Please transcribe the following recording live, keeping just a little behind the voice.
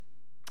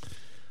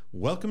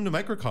Welcome to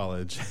Micro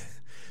College.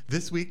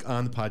 This week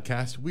on the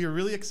podcast, we are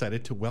really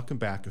excited to welcome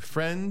back a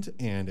friend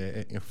and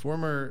a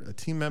former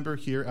team member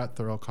here at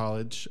Thoreau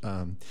College.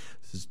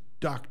 This is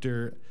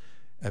Dr.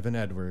 Evan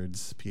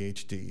Edwards,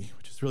 PhD,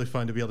 which is really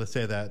fun to be able to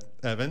say that,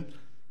 Evan.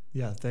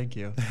 Yeah, thank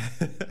you.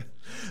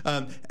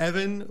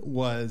 Evan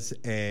was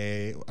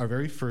our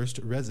very first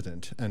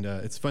resident, and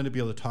it's fun to be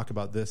able to talk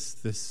about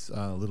this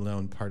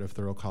little-known part of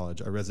Thoreau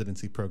College, our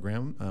residency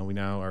program. We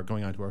now are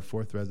going on to our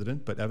fourth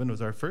resident, but Evan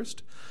was our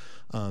first.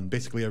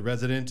 Basically, a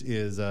resident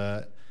is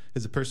a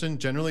person,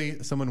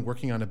 generally someone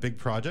working on a big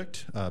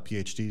project, a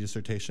PhD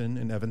dissertation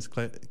in Evan's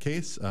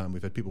case.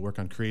 We've had people work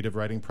on creative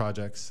writing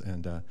projects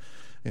and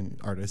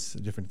artists,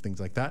 different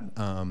things like that.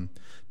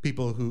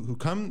 People who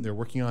come, they're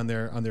working on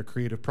their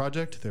creative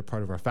project. They're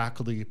part of our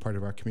faculty, part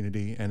of our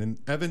community. And in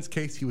Evan's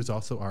case, he was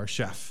also our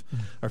chef,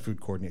 our food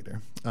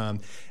coordinator.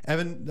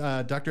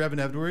 Dr. Evan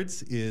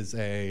Edwards is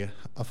a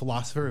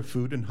philosopher of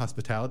food and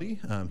hospitality.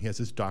 He has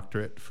his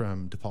doctorate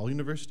from DePaul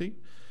University.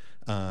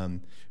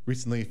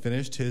 Recently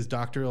finished his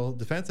doctoral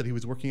defense that he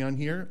was working on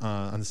here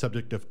on the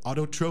subject of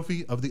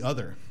autotrophy of the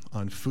other,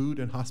 on food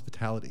and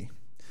hospitality.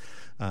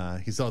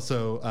 He's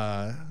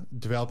also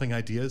developing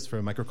ideas for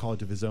a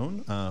microcollege of his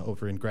own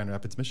over in Grand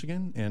Rapids,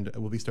 Michigan, and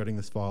will be starting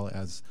this fall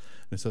as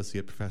an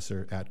associate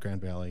professor at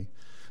Grand Valley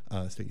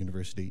State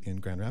University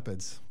in Grand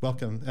Rapids.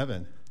 Welcome,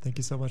 Evan. Thank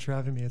you so much for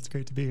having me. It's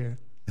great to be here.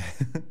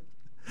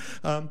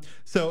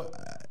 So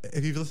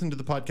if you've listened to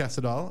the podcast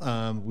at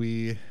all,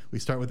 we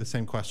start with the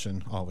same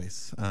question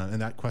always. And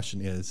that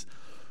question is,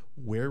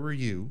 where were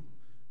you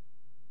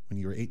when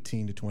you were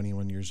 18 to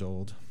 21 years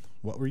old?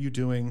 What were you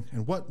doing,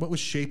 and what was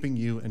shaping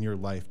you and your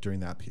life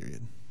during that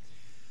period?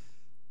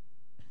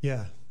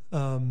 Yeah.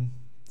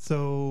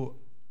 So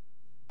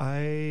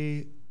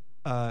I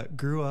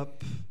grew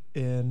up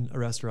in a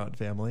restaurant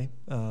family.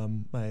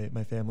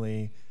 My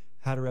family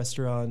had a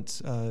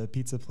restaurant,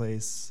 pizza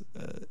place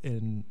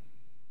in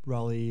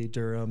Raleigh,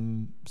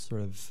 Durham,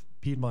 sort of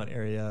Piedmont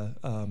area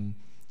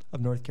of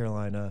North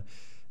Carolina.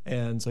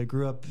 And so I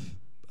grew up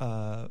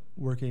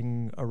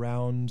working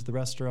around the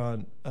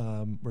restaurant,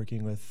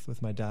 working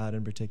with my dad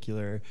in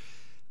particular.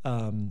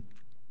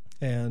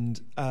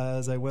 And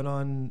as I went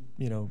on,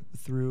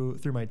 through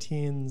my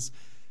teens,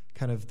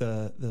 kind of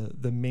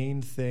the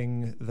main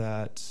thing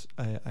that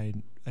I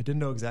didn't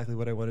know exactly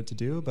what I wanted to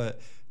do, but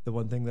the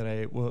one thing that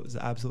I was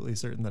absolutely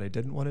certain that I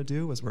didn't want to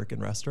do was work in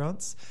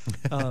restaurants.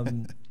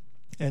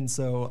 And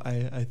so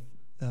I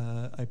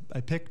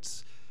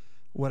picked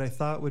what I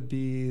thought would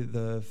be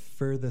the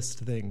furthest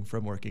thing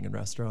from working in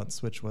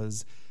restaurants, which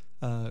was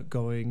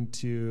going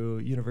to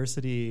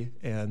university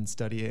and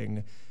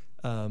studying,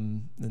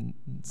 in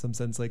some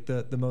sense, like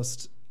the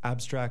most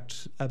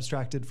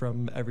abstracted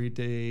from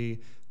everyday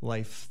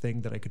life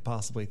thing that I could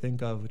possibly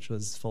think of, which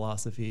was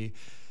philosophy.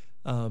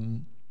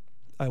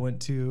 I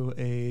went to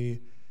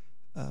a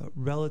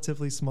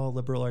relatively small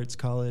liberal arts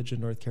college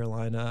in North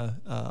Carolina,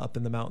 up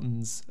in the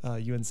mountains,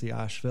 UNC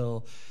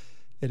Asheville.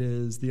 It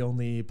is the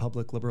only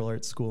public liberal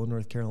arts school in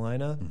North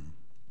Carolina.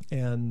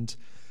 And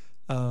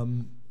I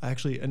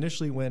actually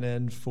initially went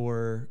in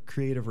for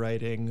creative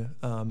writing.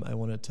 I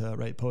wanted to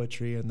write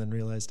poetry and then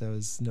realized I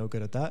was no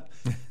good at that.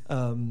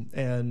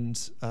 And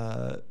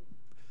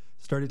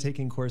started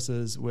taking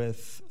courses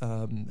with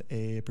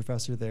a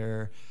professor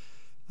there,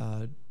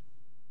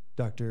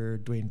 Dr.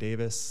 Duane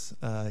Davis.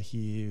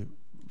 He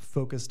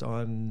focused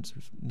on sort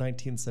of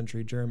 19th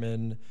century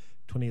German,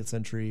 20th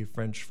century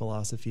French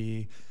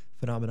philosophy,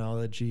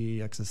 phenomenology,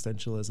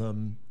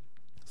 existentialism.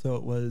 So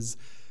it was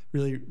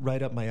really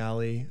right up my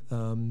alley.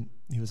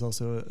 He was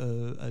also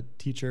a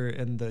teacher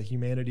in the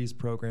humanities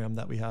program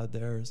that we had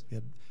there. So we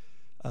had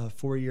a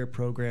 4-year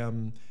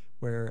program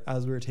where,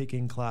 as we were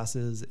taking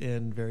classes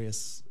in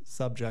various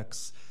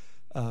subjects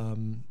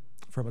from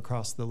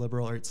across the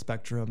liberal arts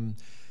spectrum,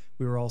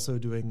 we were also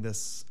doing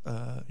this,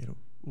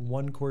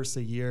 one course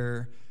a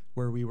year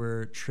where we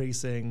were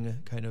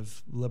tracing kind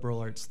of liberal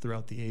arts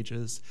throughout the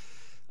ages.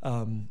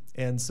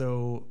 And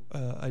so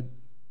I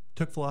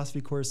took philosophy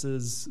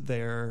courses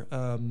there,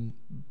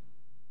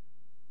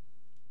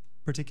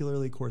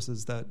 particularly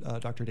courses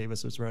that Dr.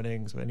 Davis was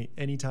running. So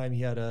anytime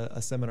he had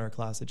a seminar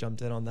class, I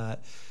jumped in on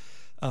that,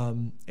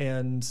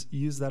 and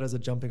used that as a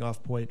jumping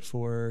off point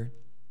for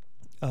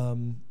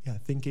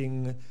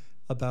thinking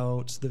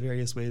about the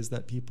various ways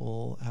that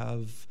people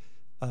have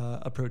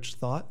approached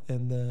thought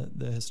and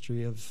the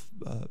history of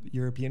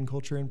European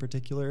culture in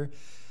particular,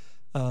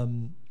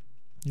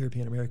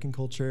 European American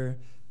culture.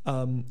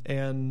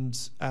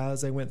 And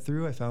as I went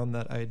through, I found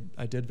that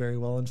I did very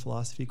well in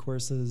philosophy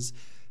courses.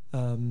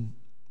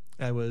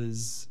 I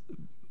was,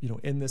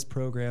 in this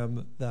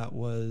program that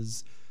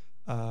was,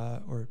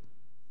 or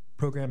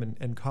program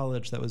in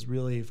college that was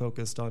really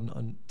focused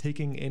on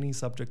taking any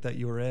subject that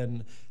you were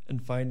in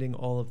and finding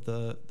all of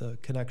the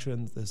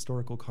connections, the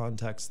historical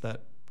context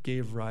that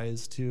gave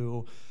rise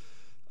to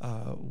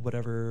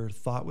whatever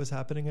thought was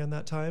happening in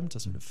that time, to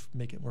sort of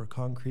make it more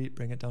concrete,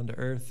 bring it down to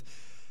earth.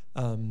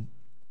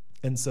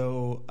 And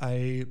so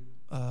I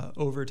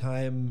over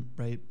time,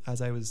 right,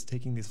 as I was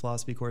taking these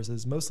philosophy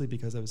courses, mostly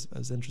because I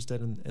was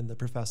interested in the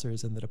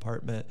professors in the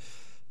department.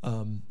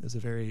 It was a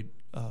very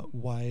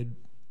wide,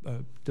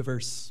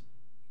 diverse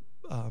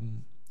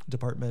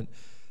department.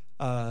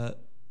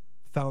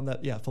 Found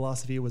that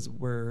philosophy was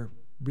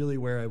really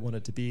where I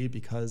wanted to be,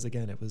 because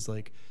again, it was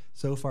like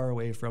so far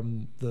away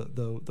from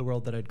the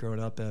world that I'd grown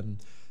up in.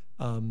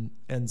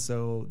 And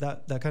so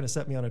that kind of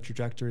set me on a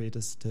trajectory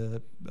just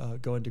to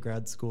go into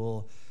grad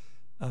school.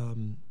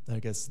 I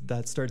guess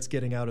that starts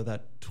getting out of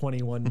that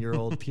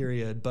 21-year-old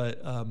period,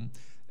 but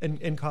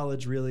in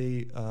college,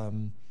 really,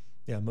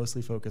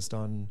 mostly focused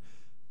on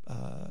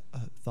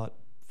thought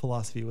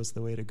philosophy was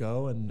the way to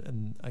go,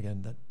 and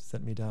again, that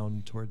sent me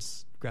down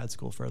towards grad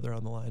school further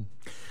on the line.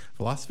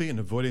 Philosophy and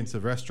avoidance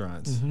of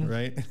restaurants,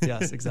 right?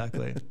 Yes,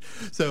 exactly.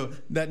 So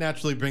that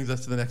naturally brings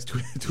us to the next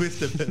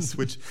twist of this,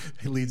 which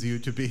leads you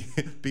to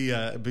be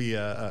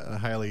a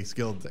highly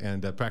skilled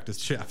and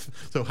practiced chef.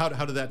 So how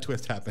did that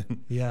twist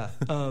happen? Yeah.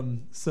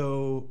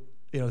 So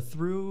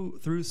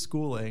through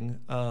schooling,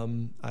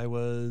 I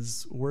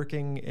was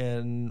working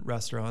in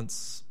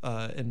restaurants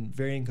in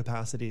varying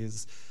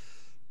capacities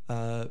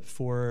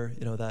for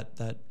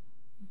that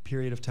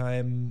period of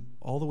time,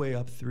 all the way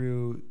up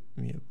through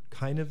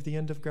kind of the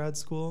end of grad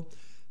school.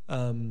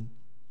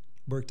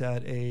 Worked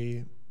at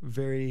a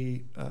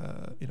very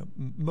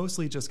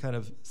mostly just kind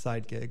of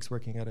side gigs,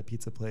 working at a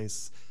pizza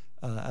place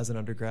as an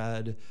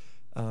undergrad,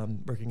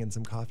 working in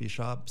some coffee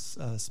shops,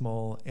 a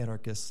small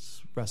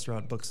anarchist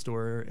restaurant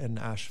bookstore in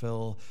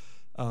Asheville.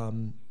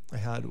 I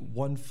had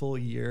 1 full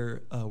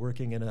year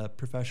working in a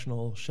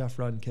professional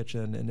chef-run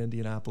kitchen in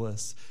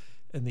Indianapolis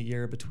in the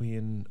year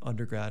between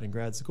undergrad and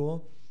grad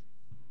school.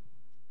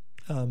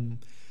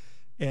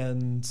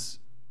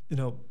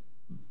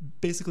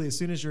 Basically, as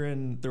soon as you're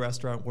in the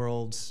restaurant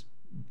world,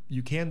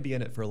 you can be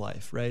in it for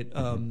life, right?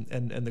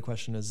 And the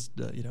question is,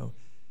 do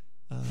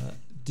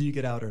you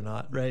get out or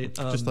not, right?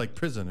 Just like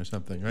prison or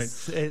something, right?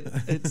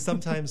 It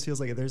sometimes feels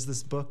like it. There's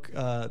this book,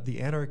 The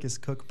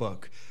Anarchist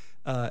Cookbook,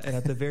 and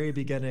at the very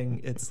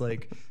beginning, it's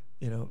like,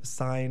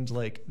 signed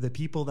like the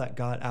people that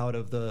got out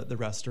of the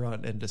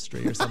restaurant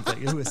industry or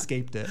something, who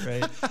escaped it,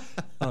 right?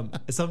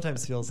 It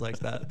sometimes feels like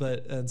that,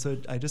 and so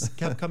I just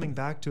kept coming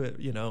back to it,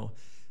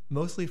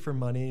 mostly for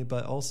money,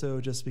 but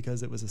also just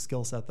because it was a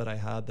skill set that I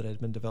had that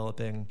I'd been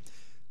developing.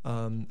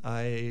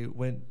 I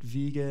went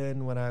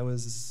vegan when I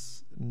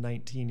was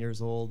 19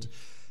 years old,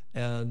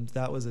 and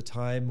that was a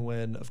time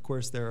when, of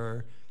course, there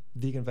are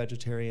vegan,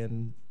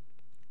 vegetarian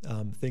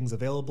things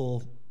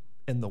available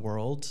in the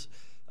world,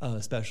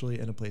 especially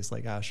in a place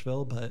like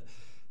Asheville, but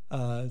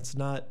it's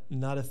not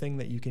a thing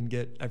that you can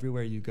get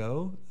everywhere you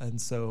go, and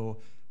so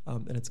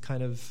and it's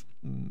kind of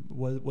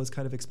was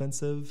kind of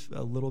expensive,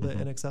 a little bit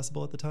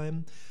inaccessible at the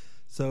time.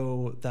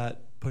 So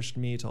that pushed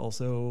me to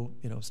also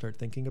start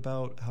thinking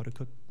about how to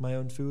cook my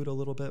own food a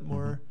little bit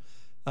more.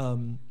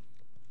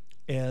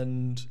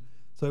 And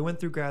so I went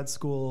through grad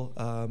school.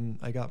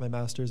 I got my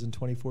master's in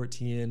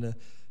 2014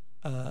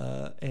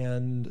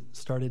 and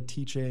started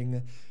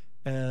teaching.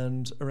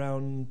 And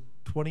around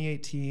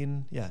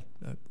 2018,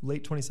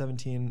 late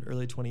 2017,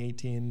 early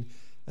 2018,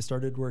 I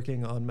started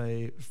working on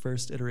my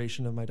first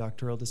iteration of my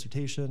doctoral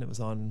dissertation. It was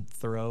on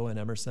Thoreau and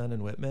Emerson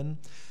and Whitman.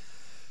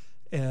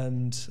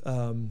 And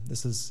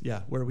this is,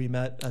 where we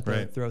met at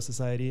the Thoreau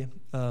Society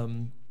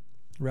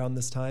around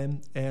this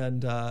time,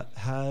 and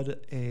had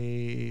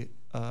a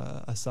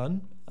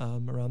son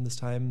around this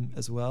time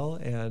as well.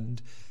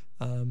 And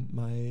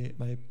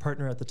my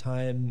partner at the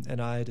time and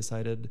I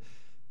decided,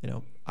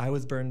 I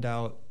was burned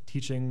out.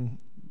 Teaching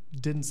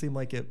didn't seem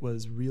like it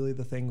was really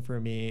the thing for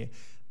me.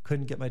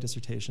 Couldn't get my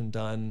dissertation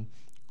done.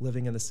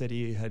 Living in the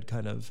city had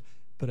kind of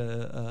put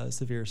a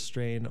severe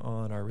strain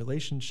on our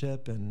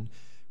relationship, and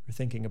we're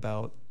thinking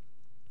about,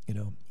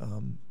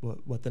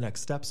 what the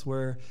next steps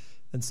were.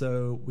 And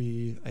so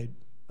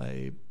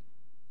I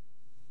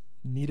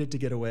needed to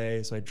get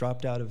away. So I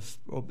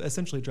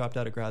essentially dropped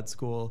out of grad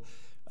school,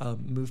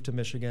 moved to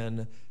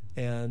Michigan,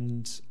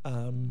 and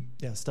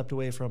stepped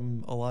away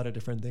from a lot of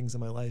different things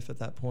in my life at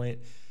that point.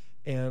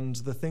 And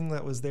the thing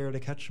that was there to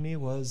catch me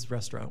was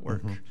restaurant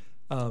work.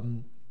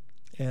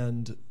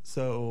 And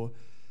so,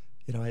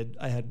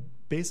 I had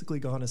basically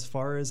gone as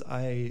far as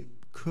I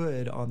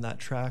could on that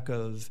track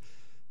of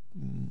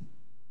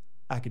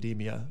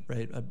academia,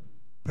 right? I'd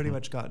pretty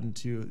much gotten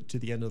to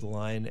the end of the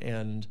line,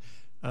 and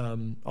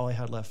all I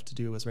had left to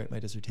do was write my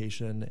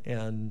dissertation.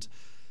 And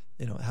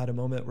had a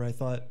moment where I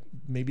thought,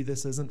 maybe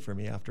this isn't for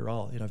me after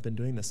all. I've been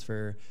doing this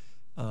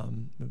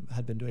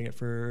had been doing it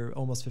for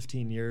almost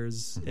 15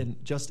 years in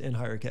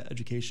higher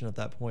education at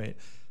that point.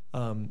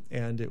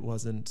 And it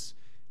wasn't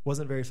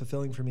very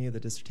fulfilling for me. The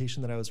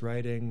dissertation that I was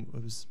writing,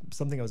 it was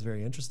something I was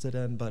very interested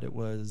in, but it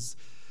was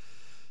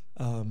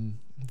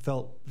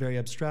felt very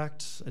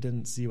abstract. I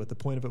didn't see what the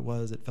point of it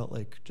was. It felt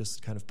like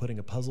just kind of putting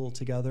a puzzle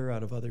together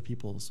out of other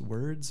people's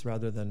words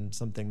rather than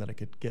something that I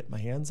could get my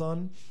hands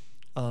on.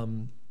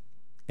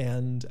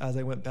 And as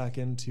I went back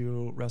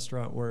into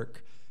restaurant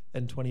work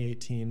in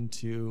 2018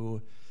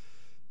 to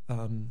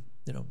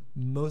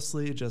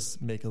mostly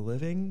just make a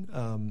living.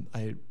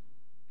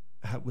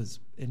 I was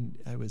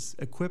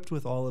equipped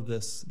with all of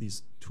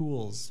these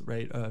tools,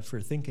 right,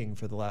 for thinking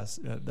for the last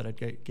that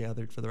I'd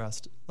gathered for the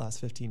last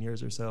 15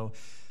 years or so,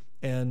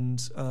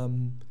 and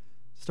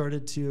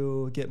started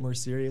to get more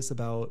serious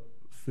about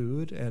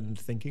food and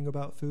thinking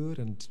about food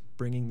and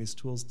bringing these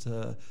tools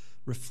to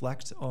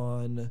reflect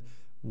on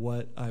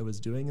what I was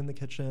doing in the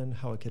kitchen,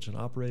 how a kitchen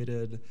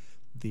operated,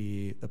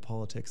 the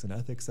politics and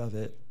ethics of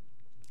it,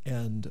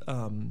 and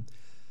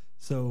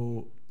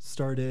so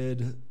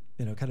started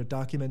kind of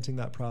documenting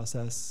that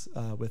process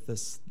with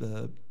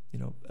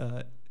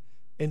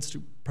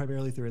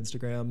primarily through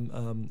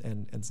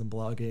Instagram and some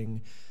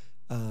blogging,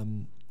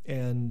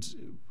 and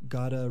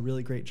got a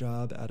really great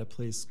job at a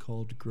place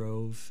called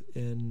Grove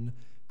in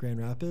Grand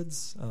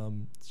Rapids.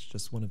 It's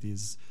just one of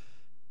these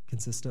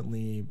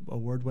consistently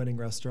award-winning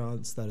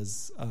restaurants that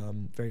is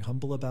very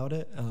humble about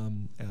it.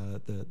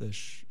 The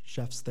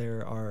chefs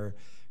there are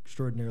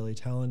extraordinarily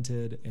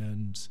talented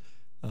and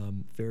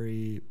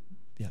very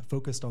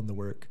focused on the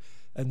work.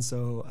 And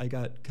so I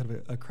got kind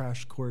of a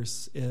crash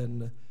course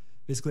in,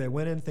 basically I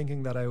went in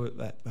thinking that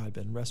I'd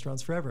been in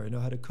restaurants forever. I know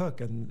how to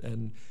cook,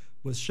 and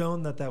was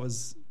shown that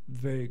was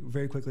very,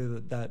 very quickly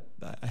that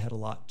I had a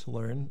lot to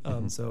learn.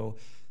 So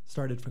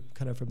started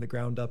from the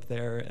ground up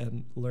there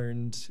and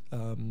learned,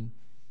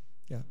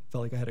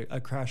 felt like I had a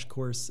crash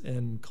course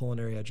in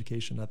culinary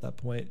education at that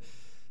point.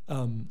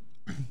 And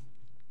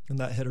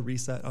that hit a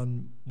reset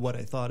on what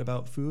I thought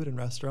about food and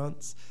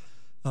restaurants.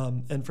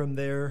 And from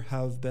there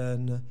have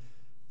been,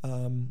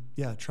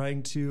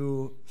 trying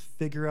to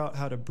figure out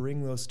how to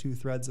bring those two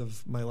threads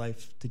of my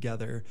life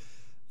together.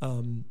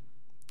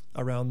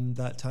 Around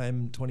that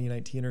time,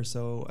 2019 or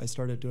so, I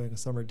started doing a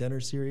summer dinner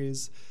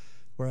series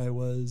where I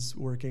was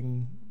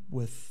working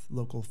with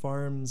local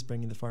farms,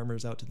 bringing the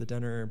farmers out to the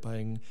dinner,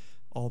 buying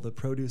all the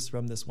produce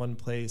from this one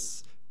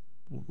place,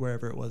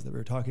 wherever it was that we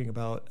were talking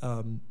about.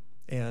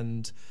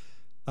 And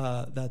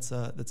that's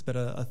been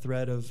a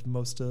thread of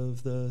most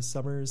of the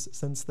summers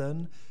since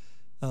then.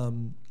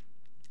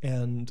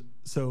 And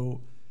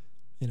so,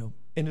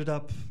 ended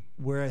up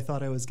where I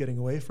thought I was getting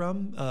away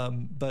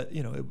from. But,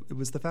 it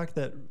was the fact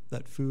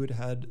that food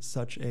had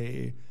such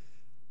a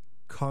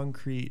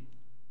concrete,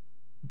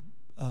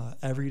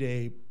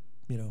 everyday,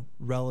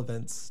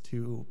 relevance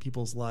to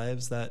people's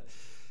lives that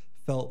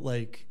felt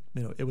like,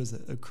 it was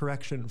a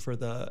correction for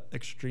the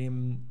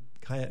extreme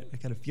kind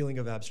of feeling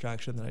of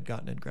abstraction that I'd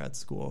gotten in grad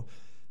school.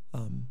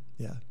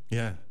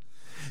 Yeah.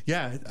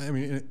 I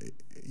mean,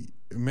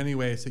 in many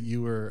ways, that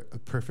you were a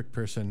perfect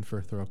person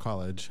for Thoreau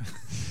College,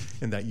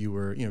 in that you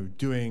were,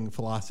 doing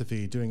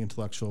philosophy, doing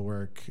intellectual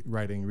work,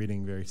 writing,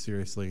 reading very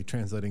seriously,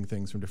 translating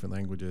things from different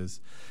languages,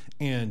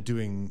 and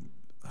doing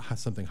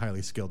something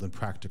highly skilled and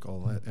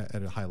practical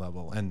at a high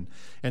level. And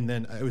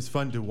then it was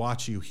fun to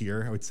watch you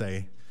here, I would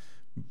say,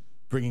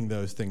 bringing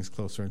those things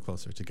closer and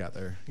closer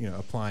together,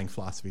 applying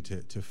philosophy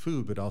to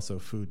food, but also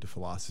food to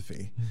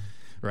philosophy.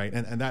 Right.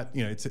 And that,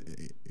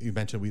 you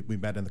mentioned we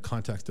met in the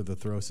context of the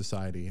Thoreau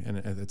Society, and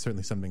it's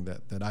certainly something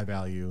that I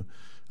value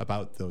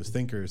about those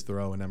thinkers,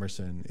 Thoreau and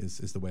Emerson,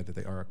 is the way that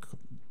they are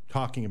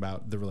talking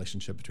about the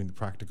relationship between the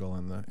practical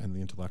and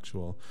the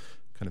intellectual,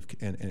 kind of,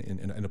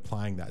 and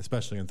applying that,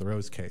 especially in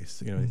Thoreau's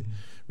case.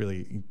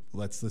 Really,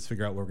 let's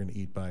figure out what we're going to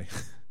eat by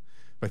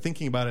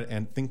thinking about it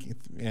and thinking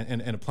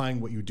and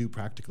applying what you do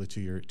practically to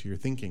your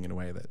thinking in a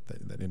way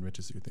that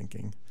enriches your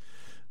thinking.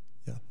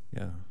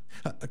 Yeah.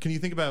 Can you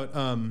think about?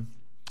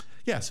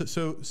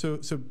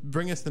 So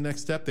bring us the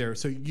next step there.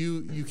 So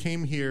you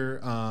came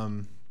here.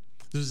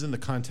 This is in the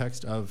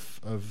context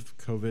of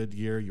COVID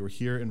year. You were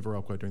here in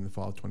Viroqua during the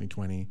fall of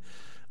 2020,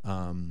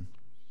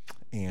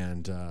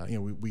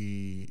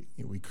 we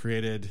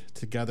created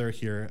together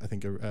here, I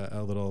think,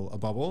 a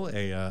bubble,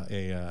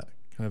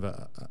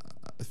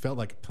 it felt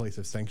like a place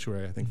of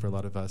sanctuary, I think, for a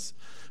lot of us,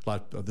 a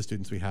lot of the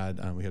students we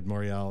had. We had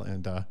Moriel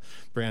and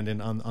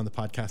Brandon on the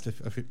podcast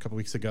a couple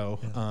weeks ago,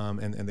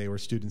 and they were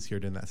students here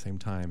during that same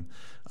time.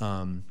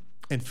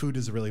 And food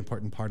is a really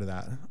important part of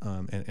that,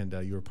 and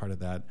you were part of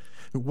that.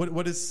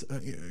 What is?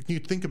 Can you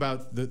think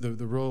about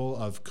the role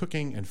of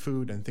cooking and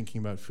food and thinking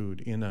about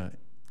food in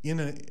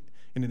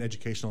an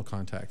educational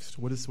context?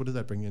 What does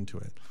that bring into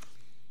it?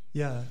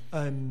 Yeah,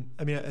 I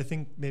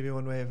think maybe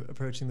one way of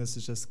approaching this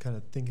is just kind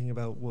of thinking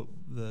about what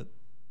the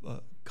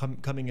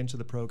coming into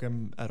the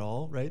program at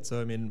all, right?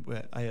 So,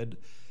 I had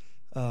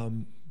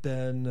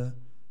been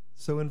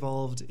so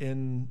involved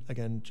in,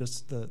 again,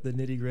 just the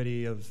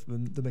nitty-gritty of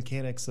the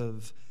mechanics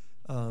of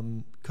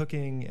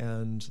cooking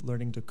and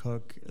learning to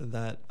cook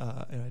that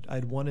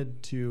I'd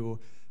wanted to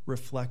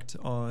reflect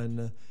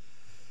on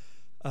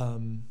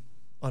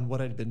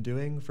what I'd been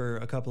doing for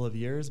a couple of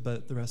years,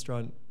 but the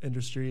restaurant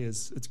industry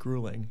it's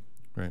grueling.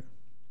 Right.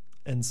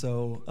 And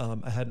so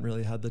I hadn't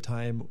really had the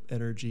time,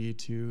 energy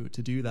to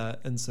do that.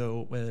 And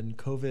so when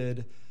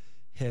COVID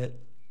hit,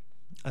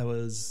 I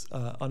was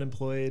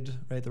unemployed,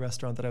 right? The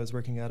restaurant that I was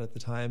working at the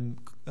time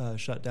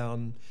shut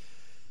down.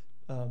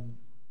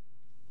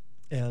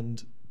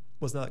 And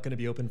was not going to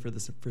be open for the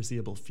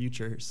foreseeable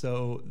future.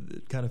 So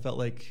it kind of felt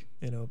like,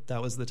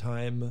 that was the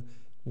time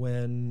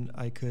when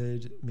I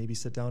could maybe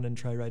sit down and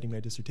try writing my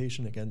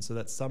dissertation again. So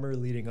that summer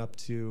leading up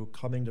to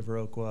coming to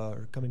Viroqua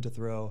or coming to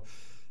Thoreau,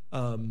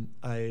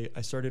 I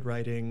started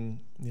writing,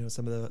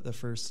 some of the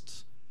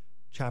first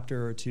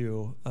chapter or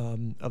two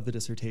of the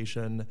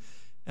dissertation,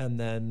 and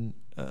then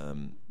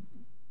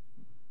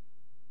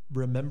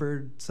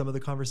remembered some of the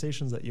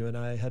conversations that you and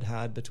I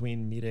had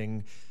between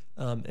meeting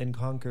in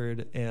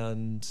Concord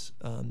and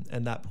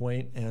that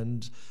point,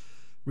 and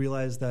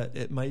realized that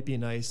it might be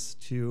nice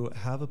to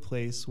have a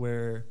place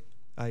where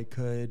I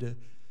could,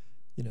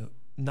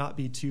 not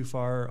be too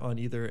far on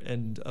either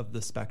end of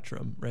the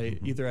spectrum, right?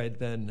 Mm-hmm. Either I'd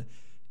been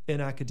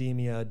in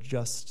academia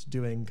just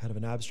doing kind of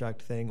an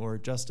abstract thing, or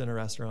just in a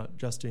restaurant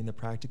just doing the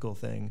practical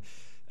thing.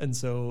 And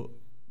so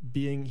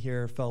being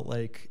here felt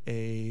like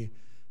a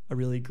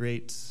really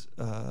great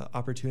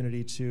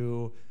opportunity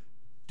to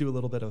do a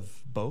little bit of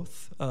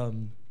both.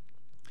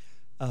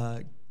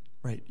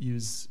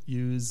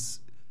 Use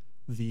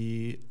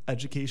the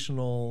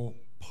educational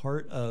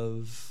part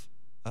of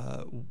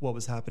what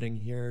was happening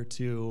here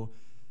to,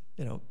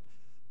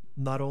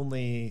 not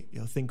only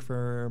think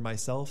for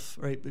myself,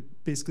 right, but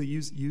basically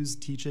use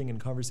teaching and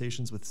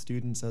conversations with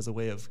students as a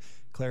way of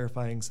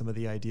clarifying some of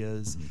the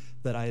ideas mm-hmm.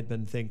 that I had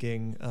been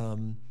thinking,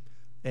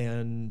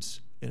 and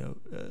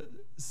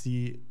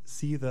see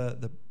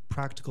the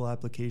practical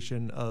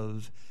application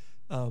of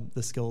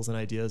the skills and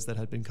ideas that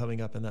had been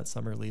coming up in that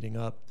summer leading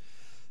up,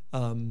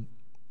 and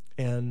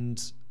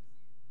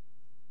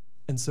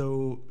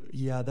so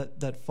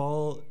that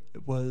fall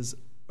was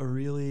a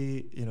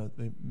really,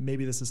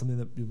 maybe this is something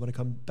that we want to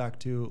come back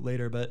to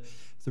later, but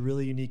it's a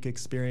really unique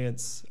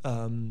experience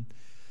in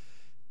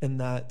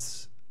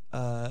that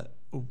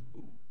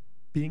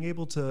being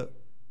able to,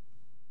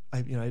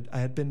 I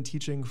had been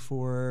teaching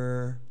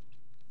for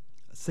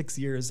 6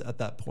 years at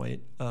that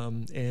point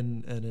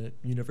in a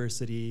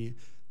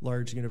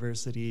large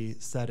university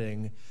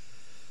setting,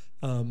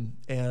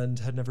 and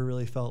had never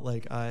really felt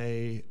like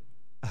I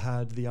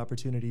had the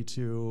opportunity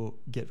to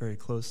get very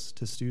close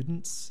to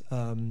students,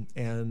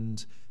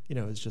 and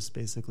it was just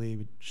basically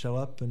we'd show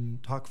up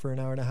and talk for an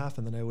hour and a half,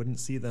 and then I wouldn't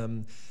see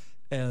them.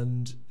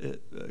 And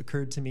it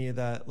occurred to me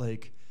that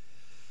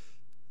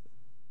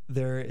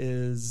there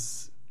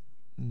is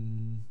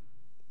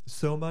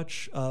so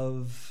much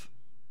of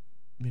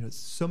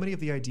so many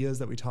of the ideas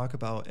that we talk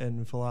about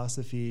in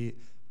philosophy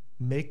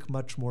make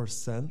much more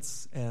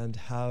sense and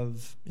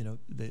have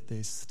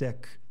they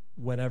stick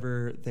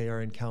whenever they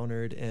are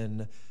encountered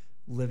in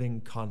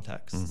living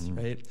contexts, mm-hmm.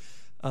 right?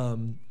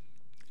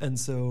 And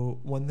so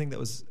one thing that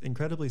was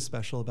incredibly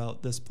special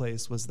about this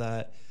place was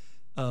that,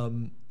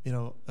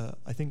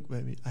 I think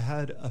I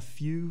had a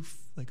few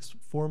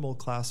formal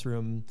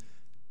classroom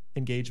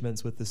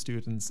engagements with the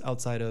students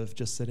outside of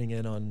just sitting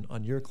in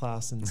on your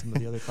class and some of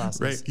the other classes.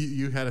 Right.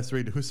 You had us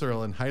read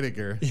Husserl and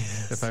Heidegger,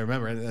 yes. If I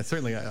remember. And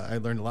certainly I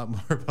learned a lot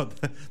more about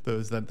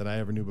those than I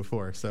ever knew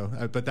before. So,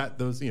 but that's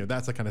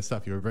the kind of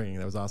stuff you were bringing.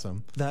 That was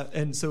awesome.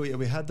 And so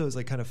we had those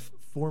kind of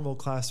formal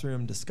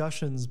classroom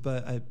discussions,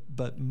 but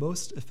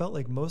it felt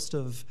like most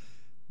of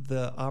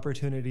the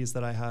opportunities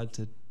that I had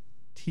to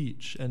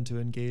teach and to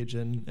engage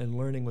in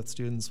learning with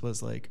students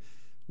was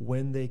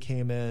when they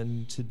came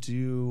in to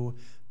do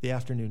the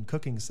afternoon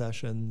cooking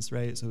sessions,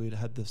 right? So we'd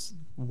had this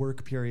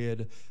work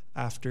period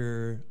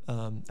after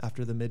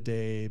the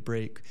midday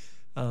break,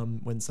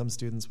 when some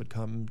students would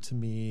come to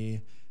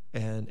me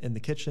and in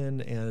the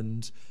kitchen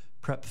and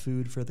prep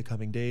food for the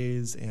coming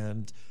days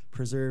and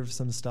preserve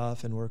some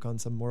stuff and work on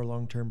some more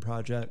long-term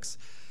projects.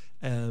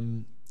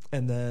 And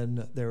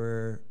then there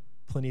were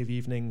plenty of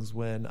evenings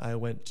when I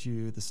went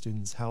to the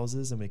students'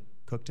 houses and we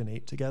cooked and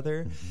ate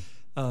together.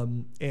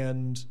 Mm-hmm.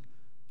 And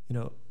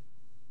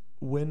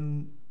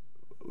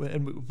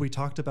we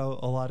talked about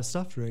a lot of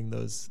stuff during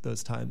those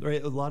times,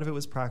 right? A lot of it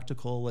was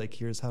practical,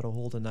 here's how to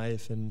hold a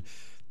knife, and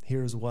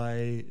here's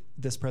why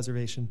this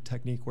preservation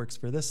technique works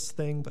for this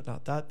thing, but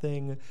not that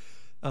thing.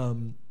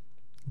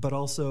 But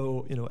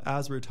also,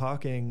 as we're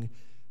talking,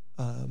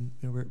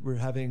 we're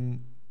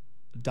having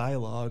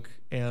dialogue,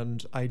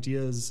 and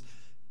ideas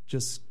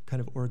just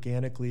kind of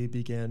organically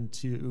began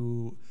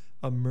to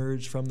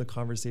emerge from the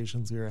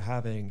conversations we were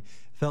having.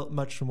 Felt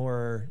much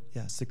more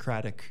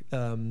Socratic,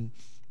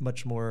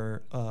 much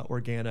more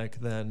organic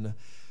than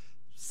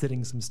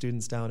sitting some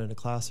students down in a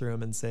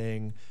classroom and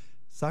saying,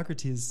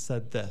 Socrates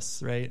said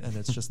this, right? And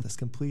it's just this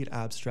complete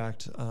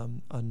abstract,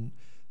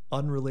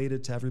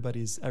 unrelated to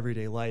everybody's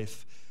everyday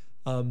life.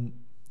 And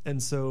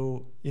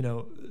so,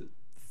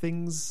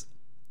 things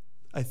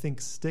I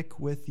think stick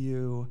with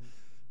you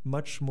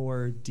much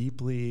more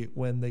deeply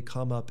when they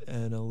come up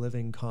in a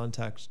living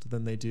context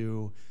than they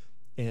do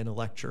in a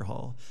lecture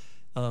hall.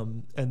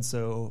 And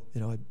so,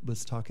 I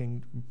was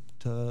talking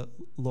to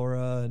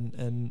Laura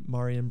and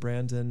Mari and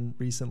Brandon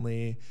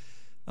recently,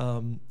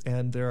 and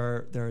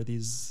there are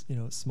these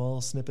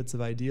small snippets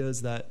of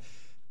ideas that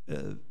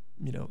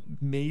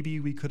maybe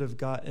we could have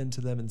got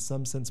into them in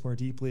some sense more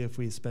deeply if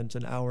we spent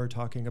an hour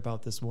talking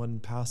about this one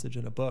passage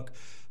in a book,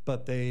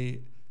 but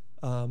they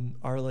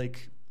are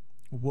like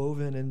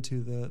woven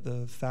into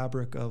the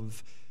fabric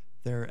of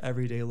their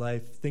everyday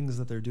life, things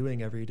that they're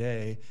doing every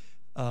day,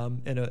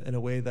 in a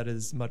way that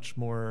is much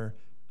more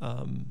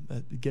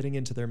getting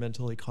into their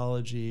mental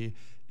ecology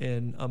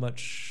in a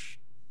much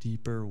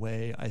deeper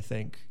way, I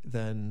think,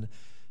 than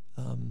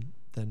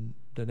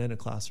in a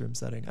classroom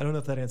setting. I don't know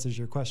if that answers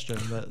your question,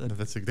 but No,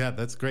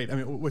 that's great. I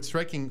mean, what's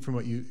striking from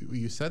what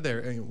you said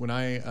there, when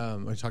I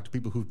talk to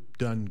people who've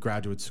done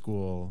graduate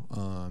school,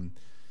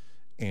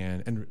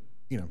 and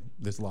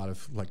there's a lot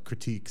of like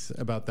critiques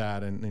about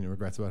that, and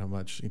regrets about how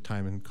much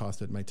time and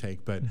cost it might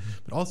take. But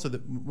but also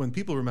that when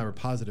people remember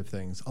positive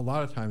things, a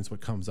lot of times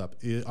what comes up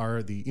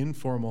are the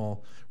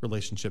informal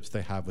relationships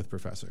they have with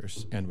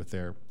professors and with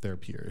their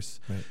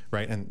peers,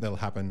 right? And that'll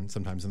happen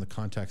sometimes in the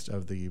context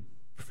of the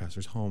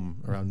professor's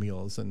home around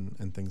meals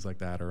and things like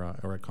that,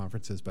 or at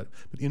conferences, but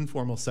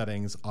informal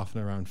settings,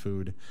 often around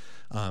food.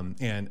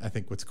 And I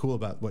think what's cool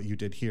about what you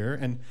did here,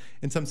 and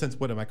in some sense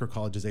what a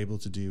microcollege is able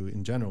to do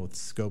in general with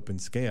scope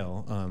and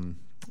scale,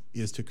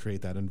 is to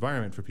create that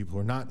environment for people who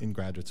are not in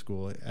graduate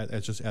school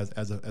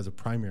as a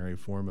primary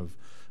form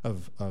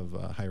of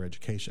higher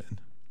education.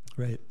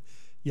 Right.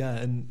 Yeah,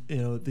 and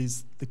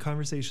the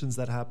conversations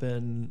that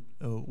happen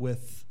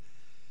with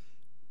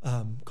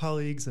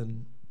colleagues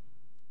and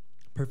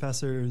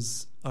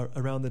professors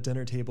around the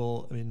dinner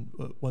table. I mean,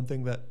 one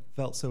thing that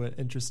felt so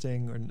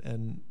interesting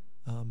and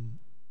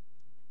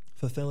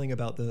fulfilling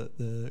about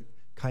the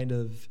kind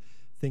of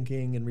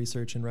thinking and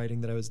research and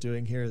writing that I was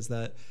doing here is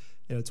that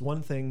it's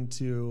one thing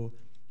to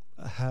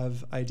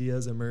have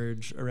ideas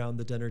emerge around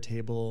the dinner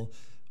table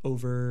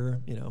over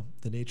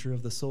the nature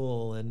of the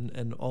soul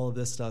and all of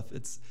this stuff.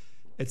 It's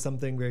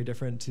something very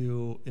different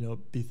to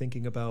be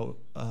thinking about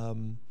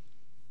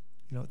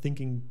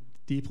thinking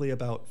deeply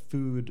about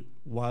food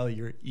while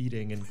you're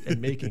eating and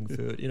making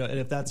food, and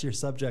if that's your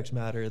subject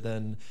matter,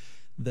 then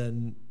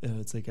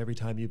it's like every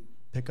time you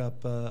pick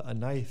up a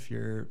knife,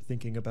 you're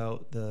thinking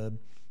about the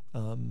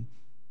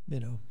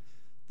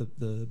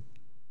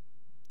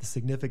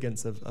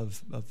significance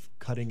of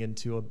cutting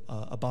into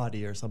a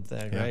body or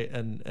something, right?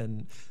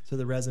 And so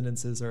the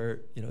resonances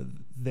are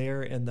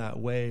there in that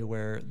way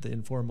where the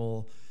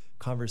informal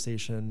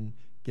conversation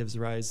gives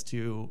rise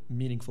to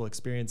meaningful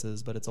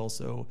experiences, but it's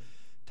also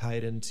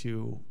tied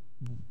into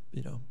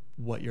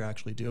what you're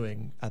actually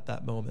doing at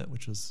that moment,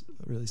 which was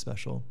really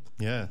special.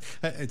 Yeah,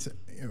 it's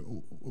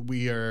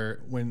we are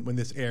when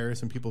this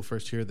airs and people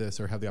first hear this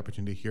or have the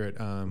opportunity to hear it,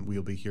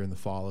 we'll be here in the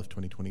fall of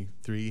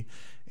 2023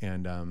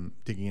 and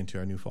digging into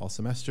our new fall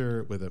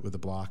semester with a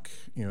block,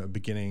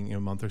 beginning a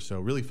month or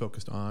so, really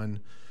focused on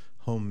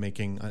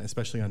homemaking,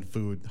 especially on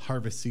food,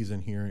 harvest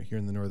season here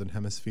in the Northern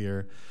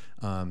Hemisphere,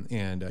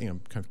 and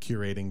kind of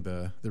curating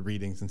the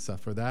readings and stuff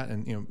for that.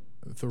 And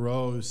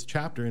Thoreau's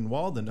chapter in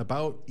Walden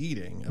about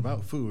eating,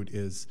 about food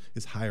is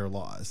higher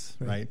laws,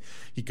 right?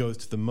 He goes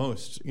to the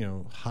most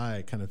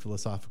high kind of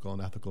philosophical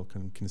and ethical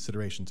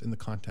considerations in the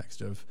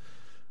context of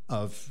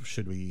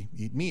should we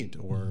eat meat,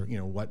 or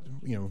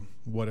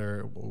what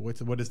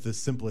is the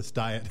simplest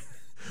diet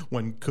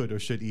one could or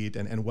should eat,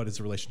 and what is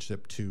the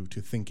relationship to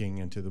thinking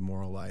and to the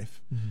moral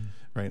life,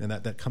 right? And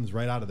that comes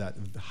right out of that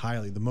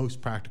the most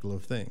practical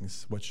of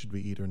things. What should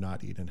we eat or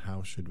not eat, and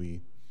how should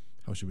we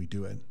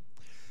do it?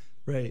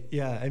 Right.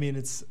 Yeah. I mean,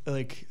 it's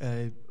like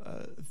I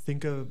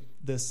think of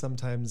this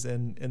sometimes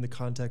in the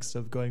context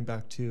of going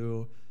back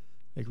to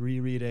like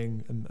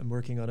rereading. I'm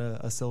working on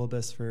a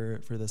syllabus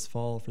for this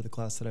fall for the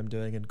class that I'm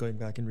doing, and going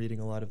back and reading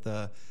a lot of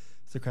the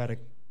Socratic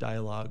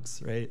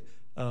dialogues, right?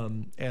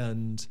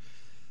 The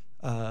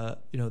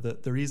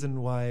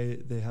reason why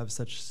they have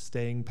such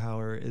staying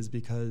power is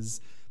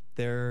because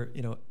they're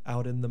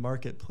out in the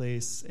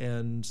marketplace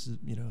and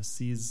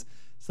sees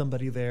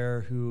somebody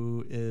there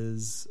who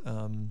is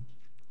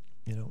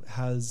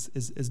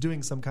is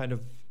doing some kind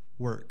of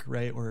work,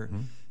 right? Or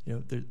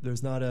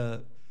there's not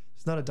a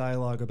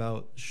dialogue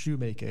about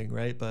shoemaking,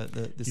 right? But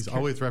he's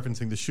always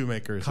referencing the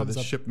shoemakers, or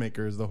the ship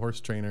makers, the horse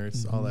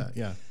trainers, all that.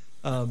 Yeah.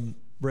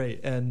 Right.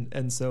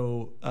 And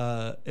so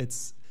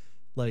it's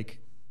like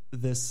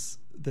this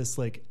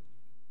like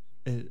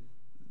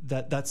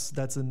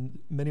that's in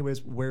many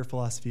ways where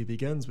philosophy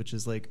begins, which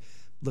is like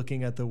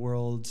looking at the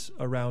world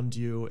around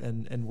you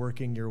and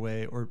working your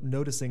way, or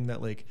noticing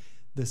that like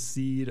the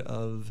seed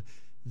of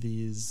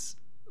these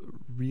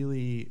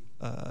really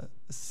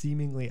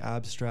seemingly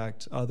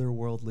abstract,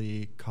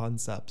 otherworldly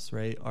concepts,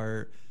 right,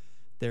 are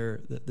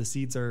there. The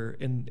seeds are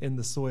in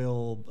the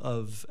soil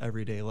of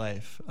everyday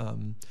life,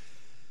 and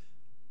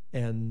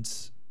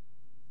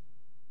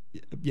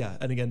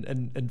again,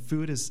 and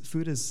food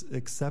is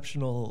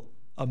exceptional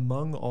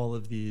among all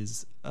of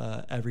these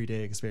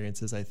everyday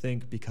experiences, I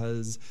think,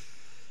 because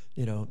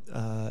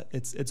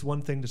it's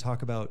one thing to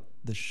talk about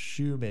the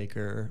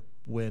shoemaker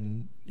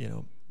when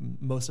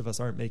most of us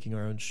aren't making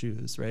our own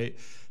shoes, right?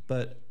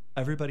 But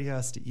everybody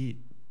has to eat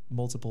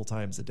multiple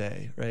times a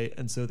day, right?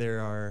 And so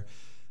there are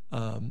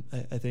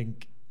I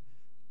think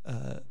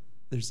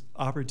there's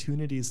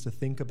opportunities to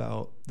think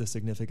about the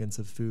significance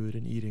of food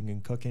and eating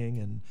and cooking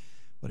and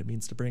what it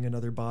means to bring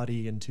another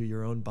body into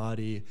your own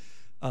body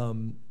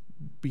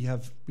we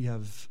have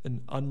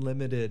an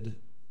unlimited,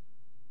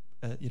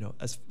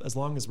 as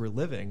long as we're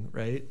living,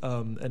 right?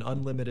 An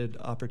unlimited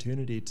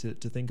opportunity to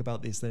think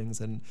about these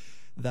things, and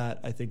that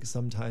I think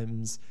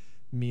sometimes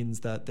means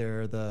that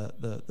they're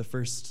the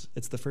first.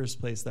 It's the first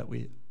place that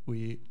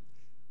we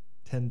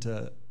tend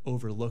to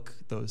overlook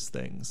those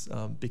things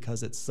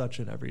because it's such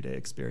an everyday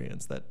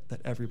experience that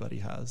everybody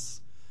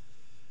has.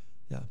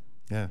 Yeah.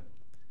 Yeah.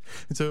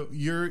 And so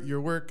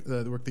your work,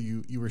 the work that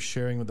you were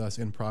sharing with us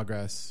in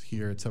progress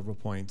here at several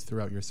points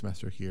throughout your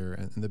semester here,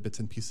 and the bits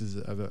and pieces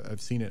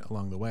I've seen it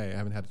along the way. I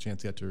haven't had a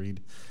chance yet to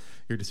read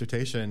your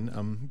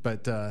dissertation,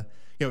 but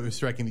it was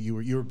striking that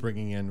you were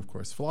bringing in, of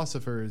course,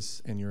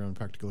 philosophers and your own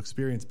practical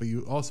experience, but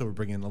you also were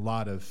bringing in a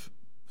lot of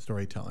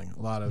storytelling,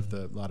 a lot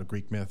of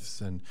Greek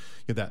myths, and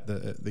that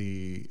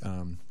the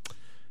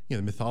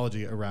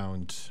mythology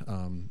around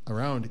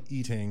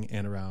eating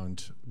and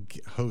around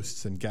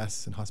hosts and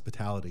guests and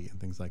hospitality and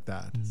things like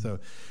that. Mm-hmm. So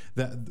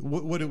that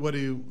what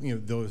do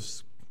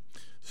those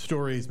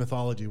stories,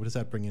 mythology, what does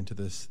that bring into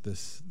this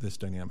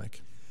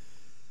dynamic?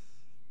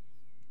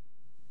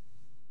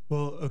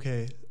 Well,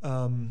 okay.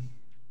 So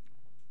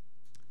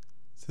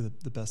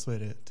the best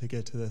way to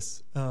get to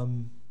this,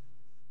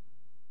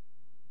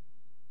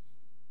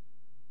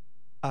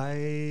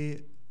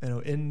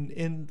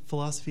 in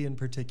philosophy in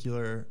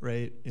particular,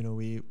 right?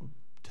 We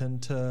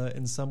tend to,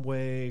 in some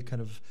way,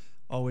 kind of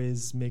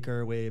always make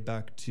our way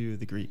back to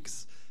the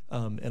Greeks,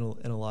 in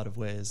a lot of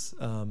ways.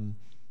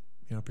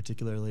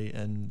 Particularly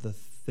in the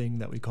thing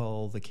that we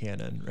call the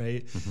canon,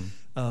 right?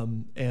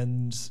 Mm-hmm.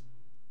 And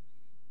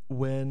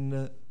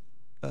when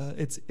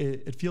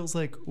it feels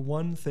like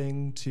one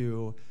thing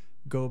to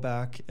go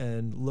back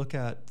and look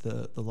at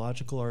the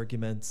logical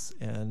arguments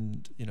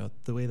and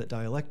the way that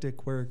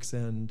dialectic works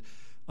and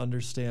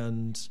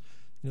understand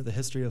the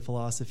history of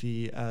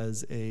philosophy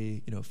as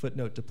a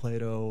footnote to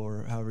Plato,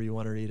 or however you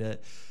want to read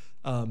it,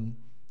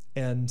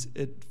 and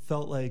it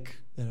felt like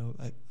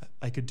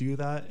I could do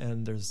that,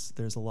 and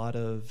there's a lot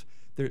of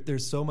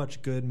there's so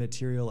much good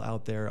material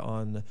out there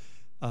on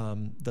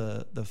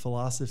the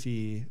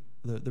philosophy,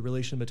 the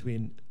relation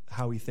between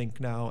how we think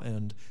now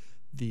and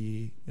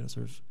the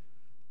sort of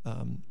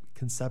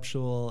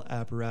conceptual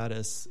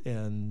apparatus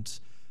and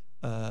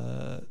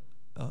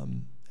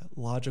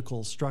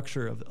logical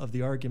structure of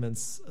the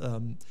arguments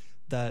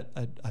that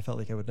I felt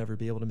like I would never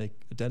be able to make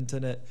a dent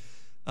in it.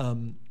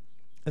 And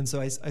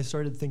so I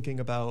started thinking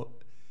about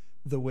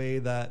the way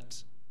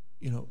that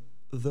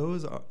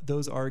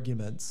those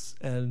arguments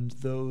and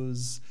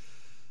those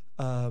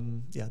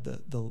the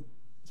sort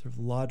of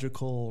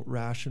logical,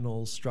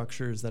 rational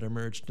structures that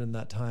emerged in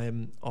that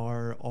time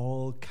are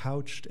all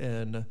couched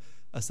in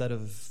a set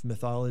of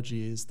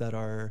mythologies that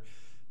are,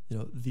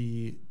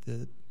 the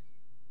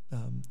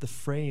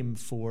frame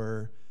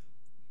for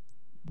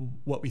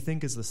what we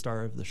think is the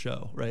star of the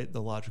show, right?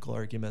 The logical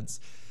arguments.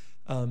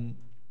 And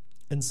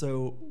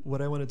so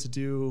what I wanted to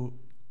do,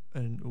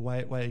 and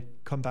why I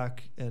come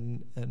back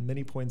and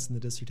many points in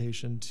the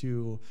dissertation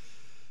to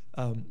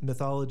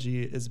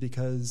mythology, is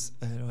because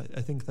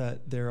I think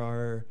that there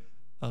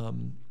is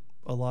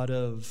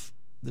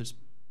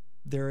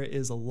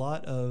a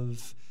lot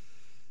of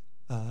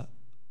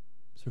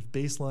sort of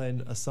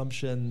baseline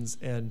assumptions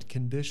and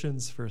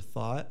conditions for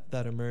thought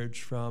that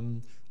emerge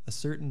from a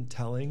certain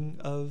telling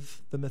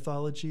of the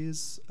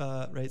mythologies,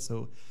 right?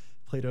 So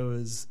Plato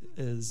is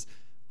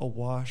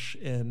awash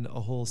in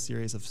a whole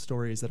series of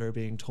stories that are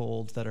being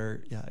told that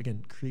are,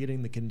 again,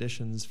 creating the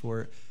conditions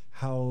for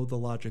how the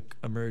logic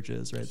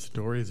emerges, right?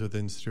 Stories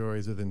within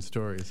stories within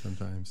stories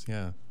sometimes,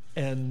 yeah.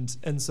 And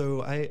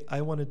so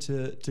I wanted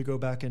to go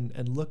back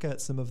and look at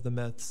some of the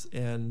myths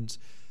and,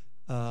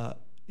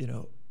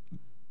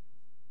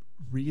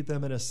 read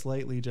them in a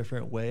slightly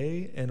different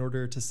way in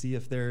order to see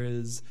if there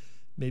is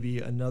maybe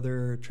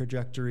another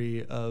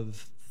trajectory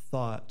of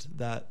thought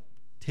that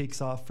takes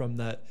off from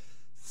that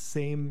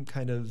same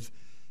kind of,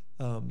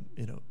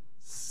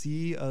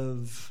 sea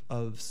of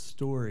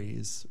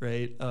stories,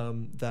 right?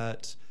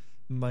 That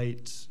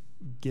might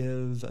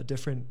give a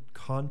different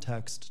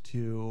context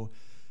to,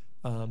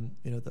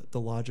 the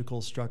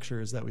logical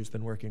structures that we've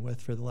been working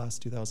with for the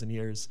last 2,000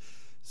 years.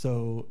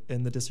 So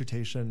in the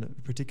dissertation,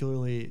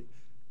 particularly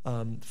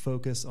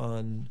focus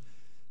on,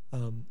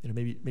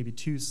 maybe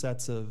two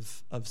sets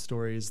of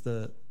stories.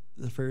 The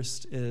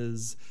first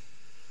is,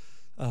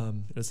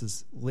 this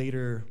is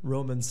later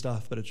Roman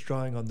stuff, but it's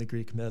drawing on the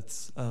Greek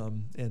myths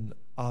in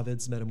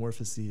Ovid's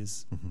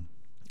Metamorphoses,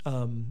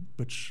 mm-hmm.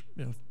 Which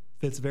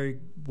fits very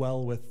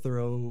well with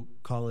Thoreau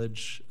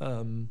College,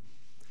 the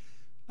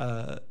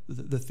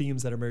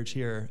themes that emerge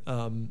here,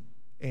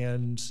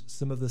 and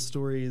some of the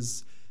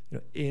stories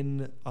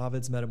in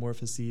Ovid's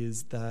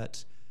Metamorphoses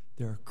that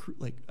there are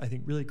I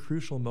think really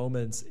crucial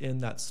moments in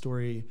that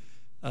story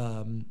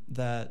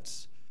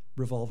that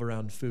revolve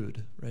around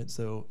food, right?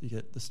 So you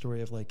get the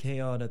story of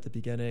Lycaon at the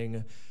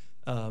beginning,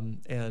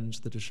 and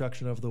the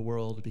destruction of the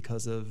world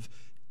because of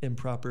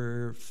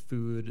improper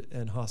food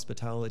and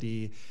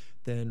hospitality.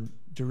 Then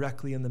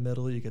directly in the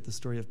middle, you get the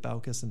story of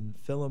Baucis and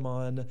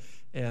Philemon,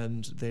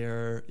 and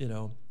their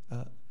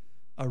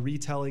a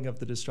retelling of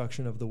the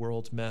destruction of the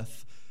world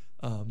myth.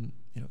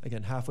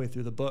 Again, halfway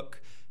through the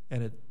book,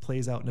 and it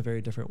plays out in a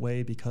very different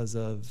way because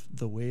of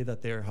the way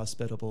that they are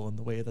hospitable and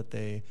the way that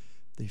they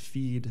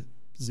feed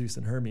Zeus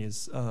and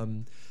Hermes.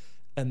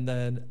 And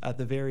then at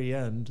the very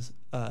end,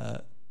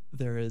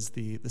 there is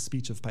the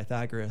speech of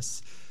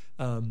Pythagoras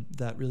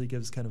that really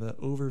gives kind of an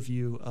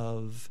overview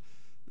of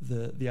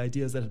the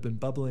ideas that have been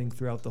bubbling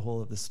throughout the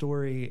whole of the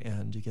story,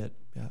 and you get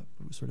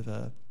sort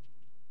of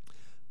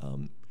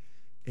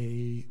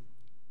a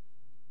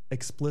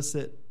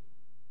explicit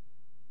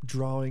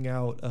drawing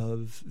out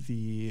of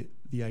the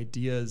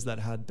ideas that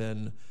had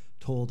been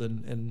told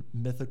in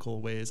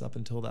mythical ways up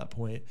until that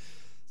point.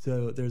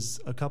 So there's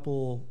a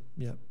couple,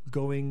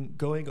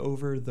 going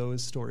over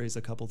those stories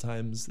a couple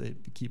times. They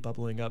keep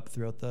bubbling up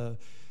throughout the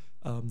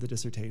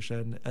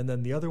dissertation. And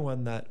then the other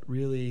one that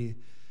really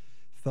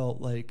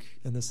felt like,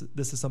 and this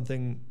is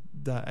something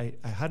that I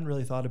hadn't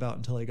really thought about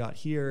until I got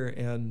here,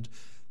 and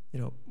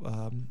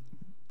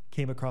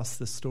came across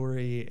this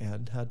story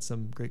and had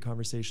some great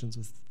conversations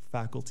with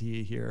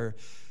faculty here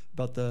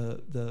about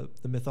the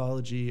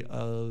mythology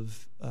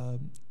of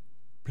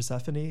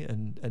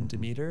Persephone and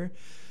Demeter.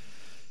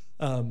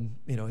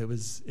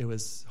 It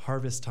was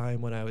harvest time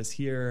when I was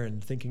here,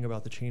 and thinking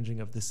about the changing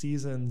of the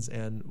seasons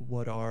and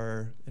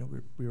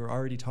we were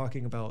already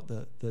talking about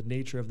the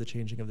nature of the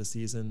changing of the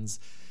seasons,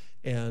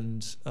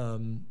 and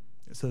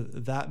so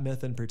that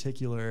myth in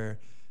particular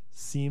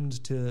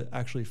seemed to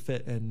actually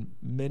fit in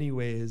many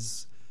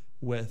ways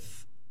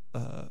with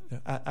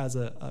as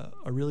a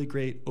really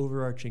great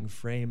overarching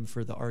frame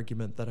for the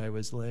argument that I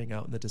was laying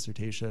out in the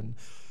dissertation,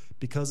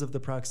 because of the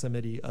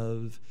proximity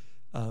of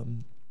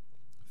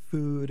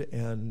food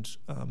and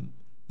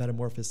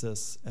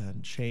metamorphosis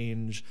and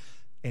change,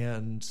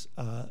 and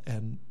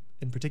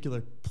in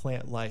particular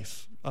plant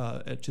life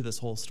to this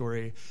whole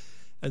story.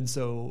 And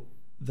so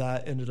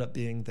that ended up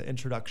being the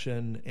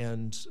introduction,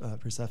 and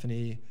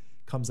Persephone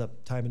comes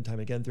up time and time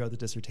again throughout the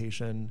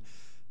dissertation,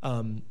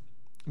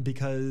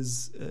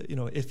 because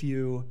if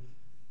you,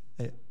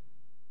 I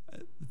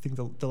think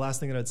the last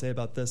thing that I'd say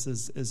about this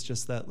is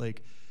just that,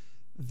 like,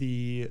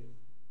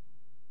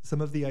 some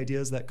of the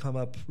ideas that come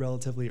up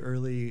relatively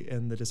early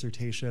in the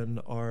dissertation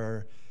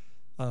are,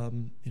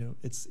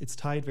 it's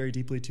tied very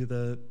deeply to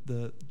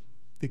the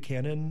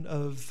canon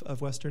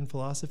of Western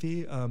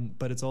philosophy,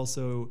 but it's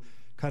also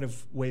kind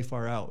of way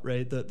far out,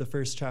 right? The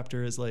first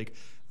chapter is like,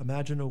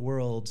 imagine a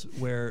world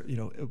where,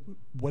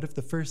 what if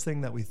the first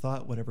thing that we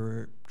thought whenever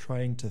we're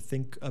trying to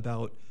think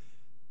about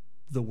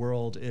the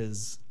world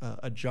is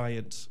a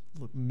giant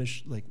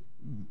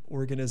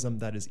organism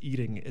that is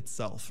eating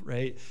itself,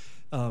 right?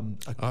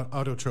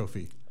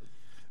 Autotrophy.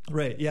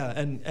 Right. Yeah.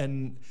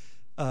 And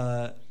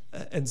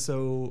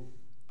so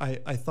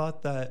I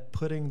thought that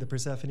putting the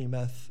Persephone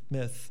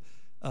myth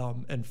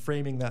and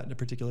framing that in a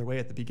particular way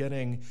at the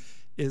beginning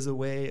is a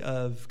way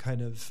of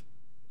kind of,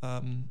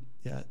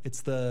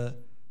 it's the,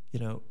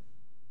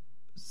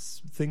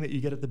 thing that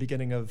you get at the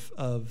beginning of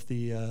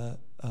the,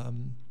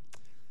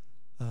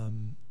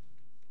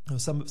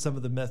 some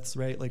of the myths,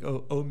 right? Like,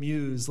 oh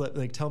muse,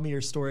 tell me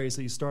your story.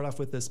 So you start off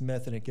with this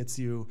myth, and it gets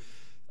you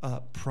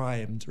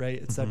primed,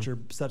 right? It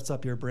sets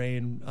up your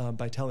brain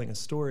by telling a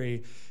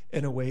story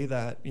in a way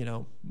that,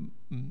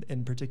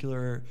 in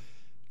particular,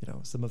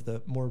 some of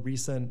the more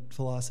recent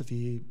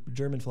philosophy,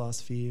 German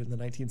philosophy in the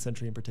 19th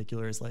century in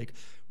particular, is like,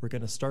 we're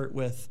going to start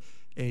with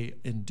a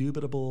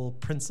indubitable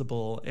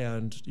principle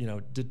and,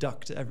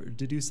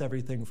 deduce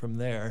everything from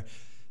there.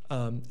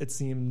 It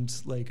seemed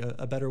like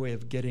a better way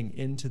of getting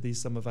into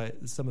some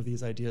of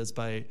these ideas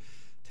by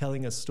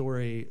telling a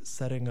story,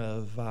 setting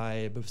a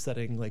vibe, of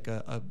setting like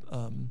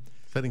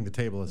setting the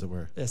table, as it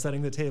were. Yeah,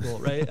 setting the table,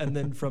 right? And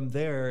then from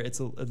there, it's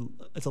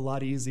a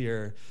lot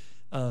easier,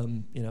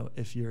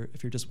 if you're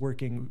just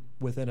working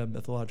within a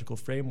mythological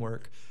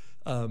framework,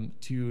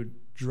 to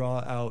draw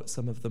out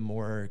some of the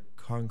more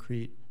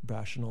concrete,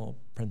 rational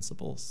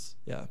principles.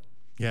 Yeah.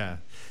 Yeah,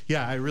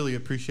 I really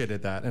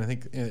appreciated that, and I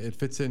think it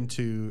fits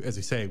into, as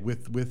you say,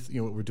 with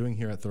what we're doing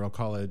here at Thoreau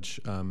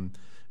College. I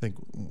think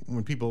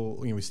when people,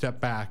 we step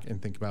back and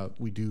think about,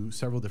 we do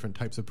several different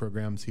types of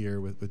programs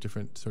here with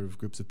different sort of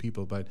groups of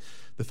people, but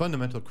the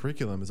fundamental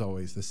curriculum is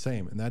always the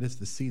same, and that is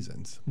the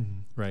seasons,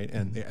 right?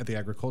 And the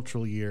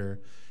agricultural year.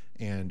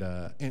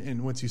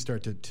 And once you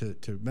start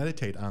to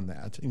meditate on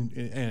that,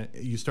 and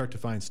you start to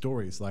find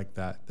stories like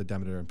that, the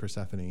Demeter and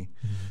Persephone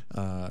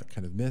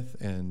kind of myth,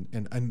 and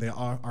they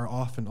are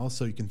often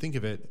also, you can think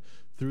of it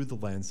through the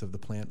lens of the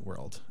plant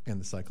world and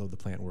the cycle of the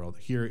plant world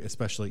here,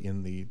 especially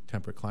in the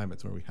temperate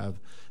climates where we have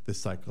this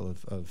cycle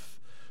of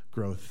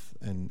growth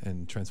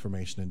and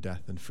transformation and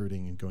death and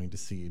fruiting and going to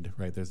seed,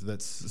 right?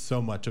 That's so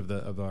much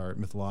of our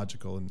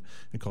mythological and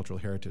cultural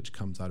heritage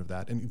comes out of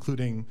that, and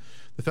including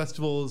the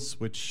festivals,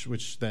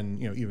 which then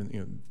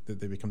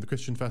they become the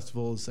Christian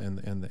festivals and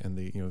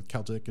the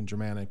Celtic and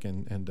Germanic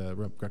and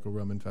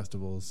Greco-Roman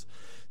festivals,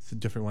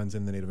 different ones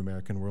in the Native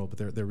American world,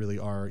 but they really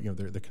are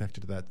they're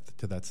connected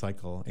to that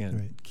cycle,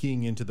 and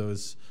keying into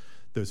those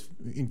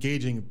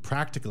engaging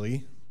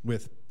practically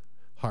with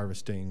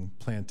harvesting,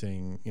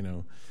 planting,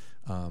 you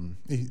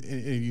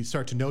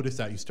start to notice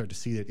that, you start to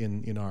see it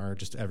in our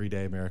just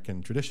everyday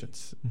American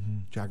traditions.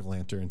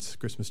 Jack-o'-lanterns,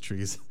 Christmas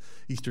trees,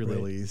 Easter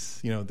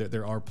lilies.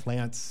 There are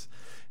plants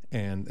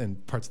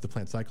and parts of the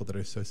plant cycle that are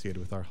associated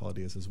with our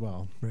holidays as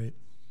well. Right.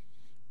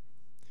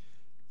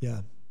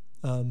 Yeah.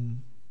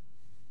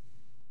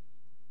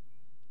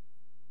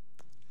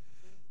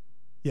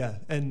 Yeah,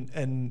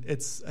 and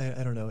it's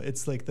I don't know.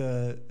 It's like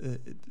the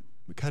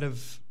kind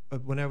of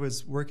when I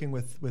was working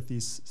with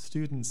these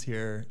students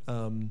here,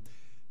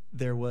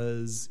 there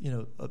was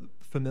a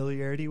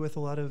familiarity with a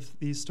lot of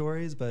these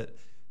stories, but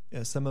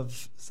some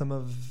of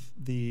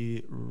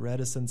the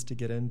reticence to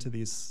get into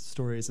these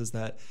stories is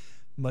that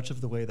much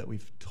of the way that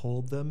we've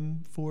told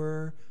them,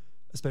 for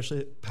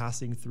especially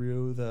passing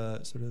through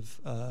the sort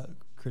of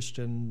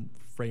Christian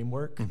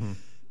framework,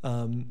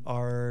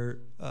 are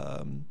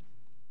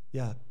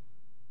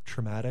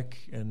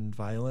traumatic and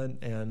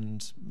violent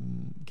and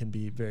can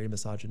be very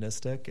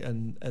misogynistic,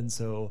 and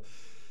so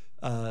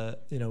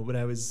when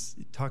I was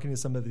talking to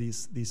some of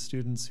these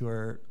students who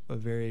are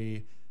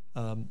very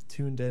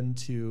tuned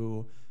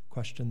into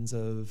questions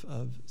of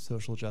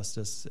social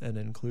justice and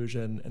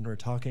inclusion, and we're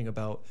talking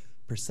about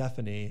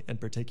Persephone in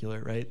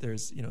particular, right?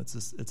 There's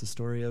it's a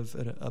story of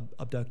an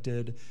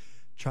abducted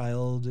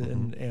child,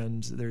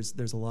 and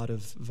there's a lot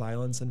of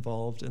violence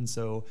involved, and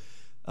so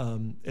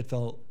it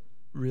felt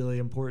really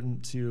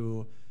important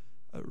to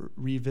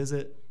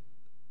revisit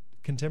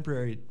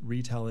contemporary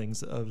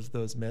retellings of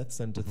those myths,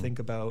 and to think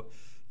about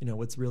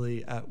what's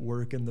really at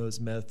work in those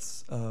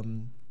myths,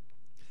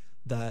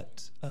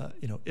 that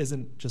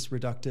isn't just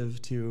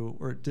reductive to,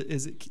 or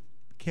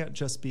can't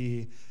just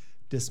be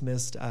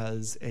dismissed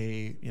as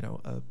a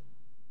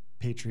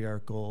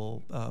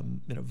patriarchal,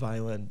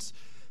 violent,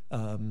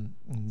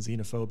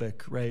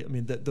 xenophobic, right? I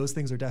mean, those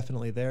things are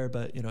definitely there,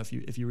 but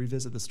if you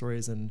revisit the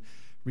stories and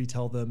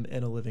retell them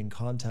in a living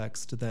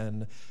context,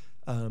 then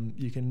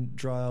you can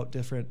draw out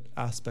different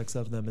aspects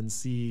of them and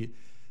see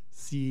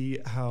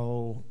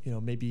how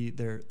maybe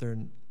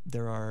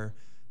there are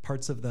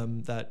parts of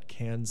them that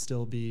can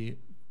still be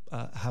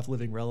have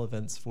living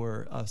relevance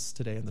for us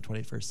today in the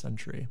 21st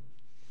century.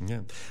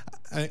 Yeah,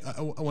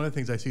 one of the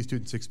things I see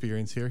students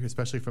experience here,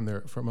 especially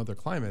from other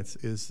climates,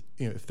 is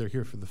if they're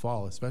here for the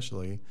fall,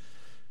 especially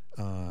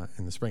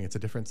in the spring, it's a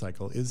different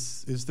cycle.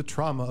 Is the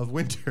trauma of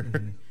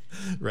winter,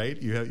 right?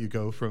 You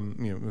go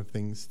from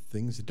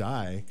things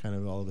die kind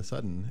of all of a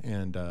sudden,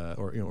 and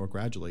or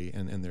gradually,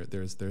 and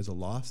there's a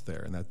loss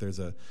there, and that there's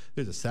a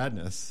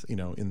sadness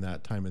in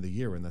that time of the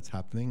year when that's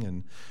happening,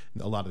 and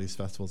a lot of these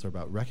festivals are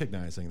about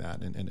recognizing that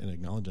and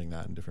acknowledging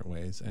that in different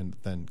ways, and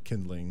then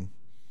kindling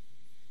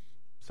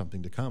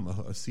something to come,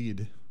 a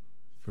seed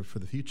for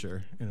the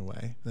future in a way.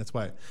 And that's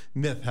why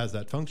myth has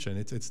that function.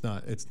 It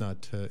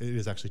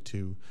is actually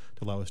to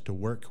allow us to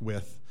work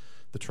with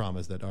the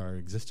traumas that are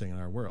existing in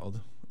our world,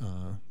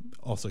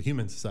 also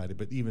human society,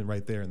 but even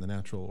right there in the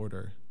natural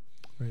order.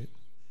 Right.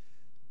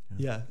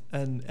 Yeah.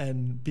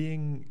 And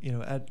being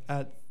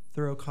at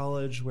Thoreau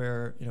College,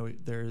 where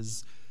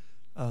there's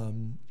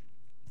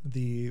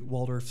the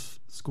Waldorf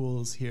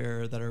schools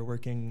here that are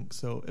working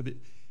so.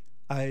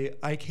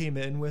 I came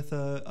in with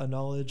a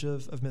knowledge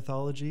of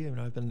mythology.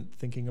 I've been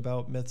thinking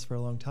about myths for a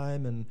long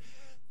time, and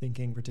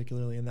thinking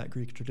particularly in that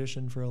Greek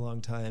tradition for a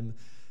long time.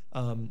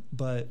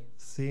 But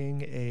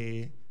seeing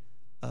a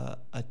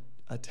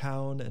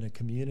town and a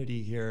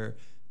community here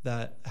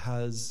that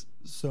has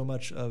so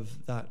much of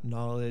that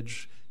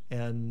knowledge,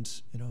 and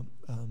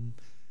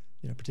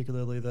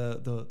particularly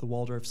the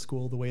Waldorf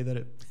school, the way that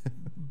it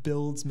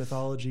builds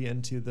mythology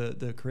into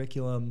the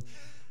curriculum.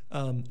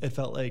 It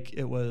felt like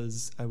I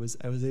was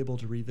able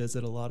to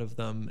revisit a lot of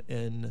them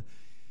in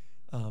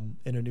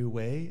a new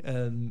way,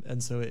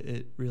 and so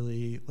it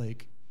really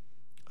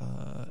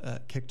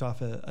kicked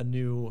off a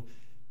new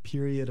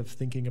period of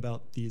thinking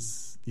about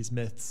these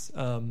myths,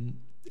 and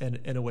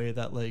in a way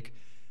that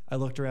I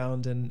looked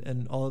around,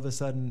 and all of a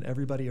sudden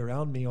everybody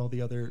around me, all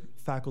the other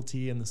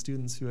faculty and the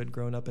students who had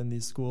grown up in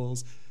these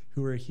schools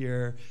who were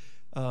here,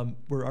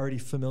 we're already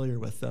familiar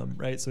with them,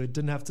 right? So it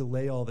didn't have to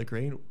lay all the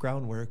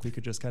groundwork. We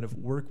could just kind of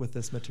work with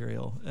this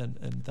material,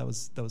 and that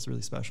was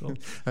really special.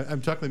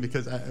 I'm chuckling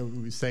because I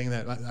was saying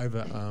that I have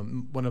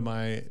one of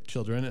my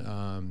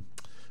children,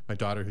 my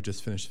daughter, who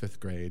just finished fifth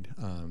grade.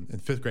 And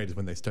fifth grade is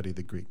when they study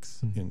the Greeks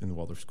in the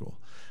Waldorf school.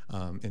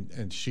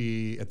 And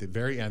she, at the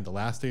very end, the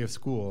last day of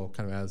school,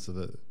 kind of as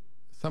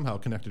somehow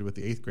connected with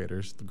the eighth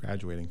graders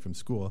graduating from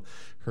school,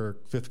 her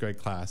fifth grade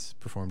class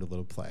performed a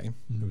little play.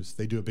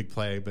 They do a big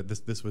play, but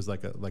this was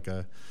like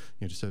a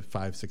just a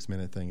 5-6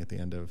 minute thing at the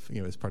end of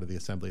as part of the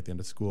assembly at the end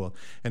of school,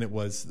 and it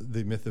was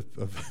the myth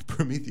of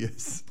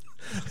Prometheus.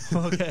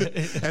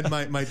 Okay. And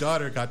my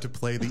daughter got to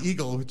play the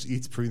eagle, which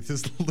eats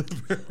Prometheus'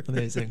 liver.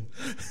 Amazing.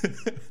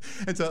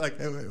 And so,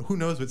 who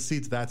knows what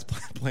seeds that's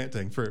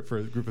planting for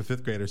a group of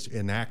fifth graders to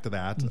enact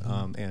that,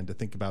 and to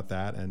think about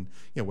that, and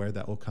where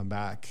that will come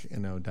back.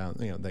 Down.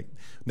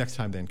 Next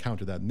time they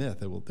encounter that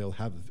myth, they'll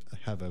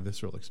have a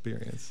visceral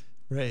experience.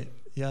 Right.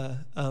 Yeah.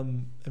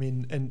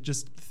 And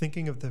just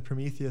thinking of the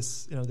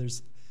Prometheus,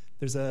 there's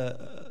there's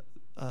a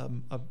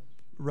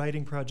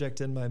writing project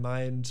in my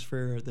mind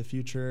for the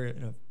future.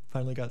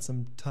 Finally got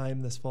some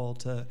time this fall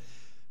to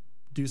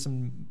do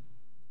some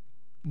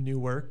new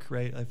work,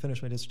 right? I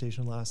finished my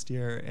dissertation last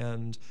year,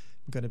 and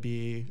I'm going to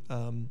be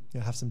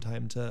have some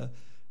time to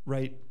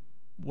write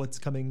what's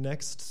coming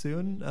next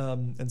soon.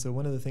 And so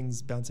one of the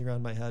things bouncing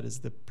around my head is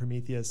the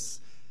Prometheus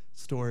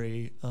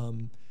story,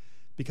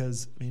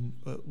 because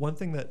one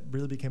thing that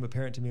really became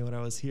apparent to me when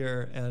I was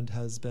here and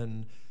has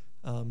been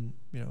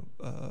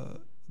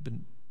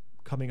been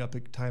coming up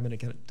time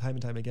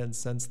and time again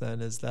since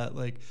then is that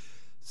like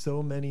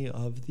so many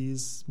of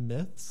these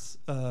myths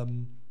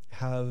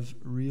have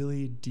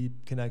really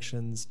deep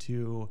connections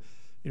to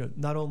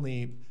not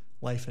only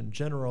life in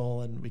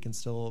general, and we can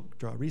still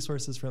draw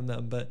resources from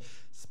them, but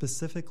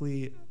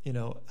specifically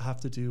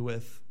have to do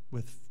with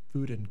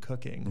food and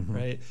cooking, mm-hmm.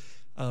 right?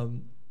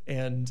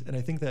 And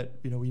I think that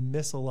we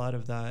miss a lot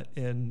of that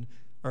in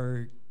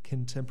our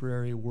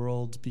contemporary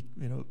world,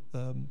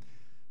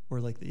 or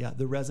like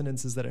the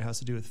resonances that it has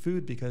to do with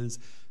food, because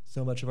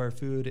so much of our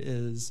food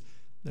is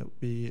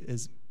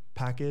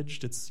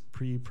packaged, it's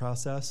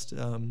pre-processed.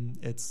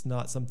 It's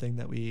not something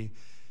that we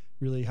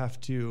really have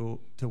to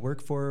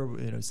work for.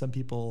 Some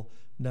people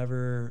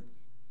never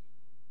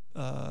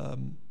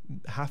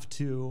have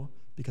to,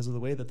 because of the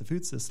way that the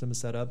food system is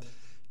set up,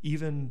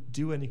 even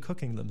do any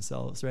cooking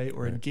themselves, right?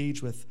 Or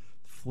engage with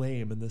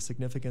flame and the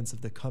significance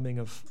of the coming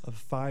of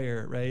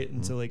fire, right? Mm-hmm.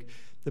 And so like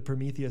the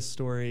Prometheus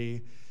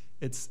story,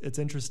 it's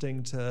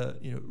interesting to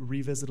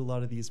revisit a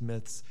lot of these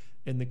myths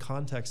in the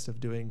context of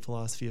doing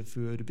philosophy of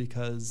food,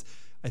 because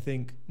I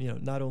think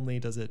not only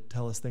does it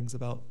tell us things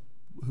about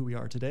who we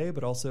are today,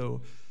 but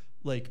also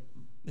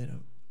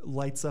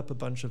lights up a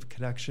bunch of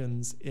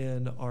connections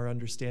in our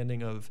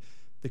understanding of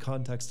the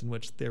context in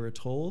which they were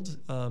told,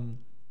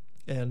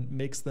 and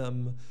makes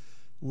them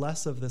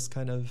less of this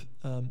kind of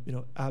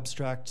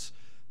abstract,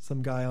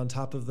 some guy on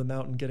top of the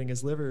mountain getting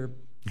his liver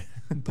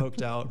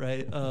poked out,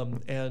 right?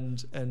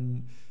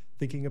 And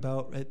thinking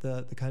about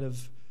the kind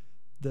of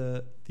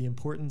the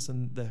importance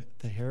and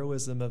the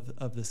heroism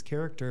of this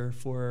character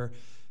for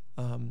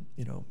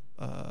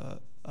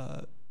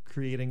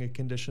creating a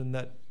condition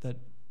that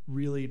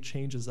really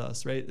changes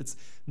us, right? It's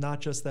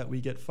not just that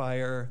we get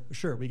fire.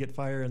 Sure, we get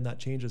fire and that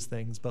changes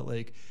things, but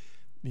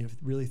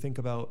really think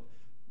about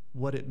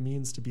what it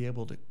means to be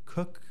able to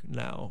cook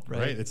now, right?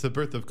 Right. It's the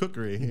birth of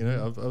cookery,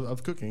 mm-hmm.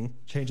 of cooking.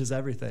 Changes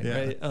everything,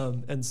 right?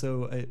 And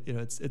so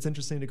it's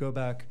interesting to go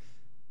back,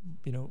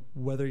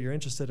 whether you're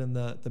interested in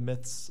the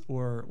myths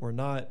or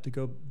not, to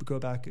go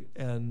back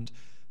and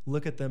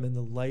look at them in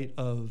the light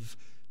of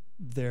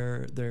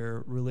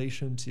their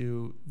relation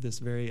to this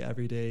very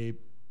everyday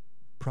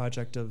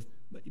project of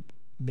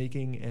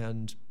making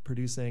and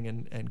producing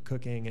and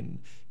cooking and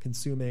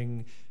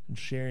consuming and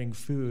sharing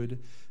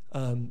food,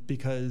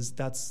 because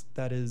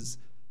that is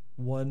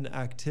one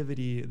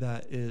activity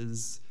that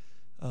is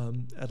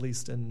at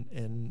least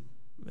in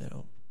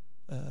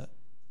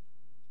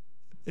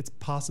it's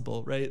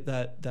possible, right?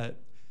 That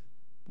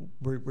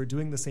we're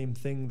doing the same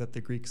thing that the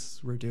Greeks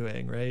were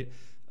doing, right?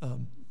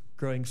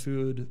 Growing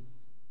food,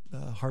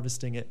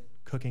 harvesting it,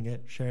 cooking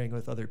it, sharing it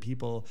with other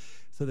people.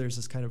 So there's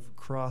this kind of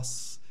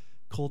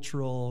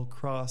cross-cultural,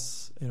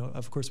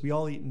 of course, we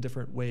all eat in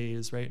different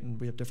ways, right? And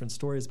we have different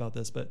stories about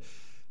this, but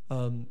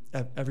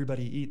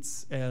everybody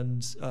eats,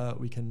 and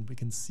we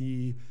can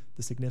see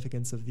the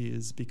significance of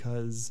these,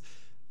 because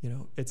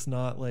it's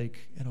not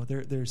like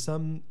there's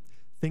some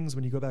things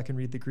when you go back and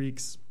read the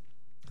Greeks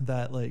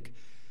that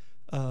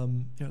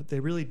they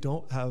really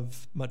don't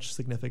have much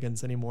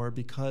significance anymore,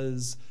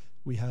 because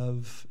we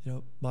have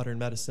modern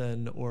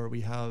medicine, or we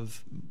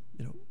have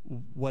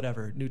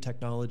whatever new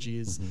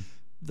technologies,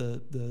 mm-hmm.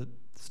 the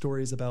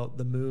stories about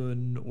the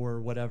moon or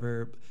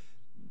whatever.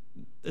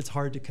 It's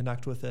hard to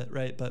connect with it,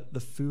 right? But the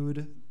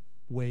food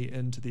way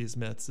into these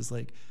myths is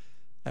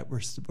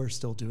we're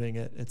still doing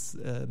it. It's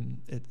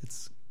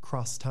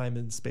cross time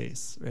and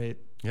space, right?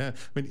 Yeah,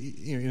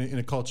 in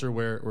a culture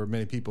where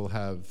many people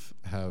have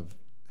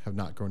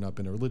not grown up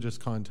in a religious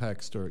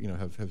context, or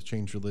have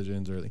changed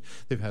religions, or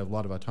they've had a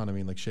lot of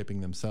autonomy in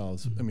shaping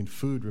themselves. Mm-hmm.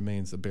 Food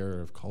remains a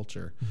bearer of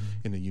culture, mm-hmm.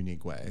 in a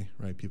unique way,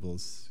 right?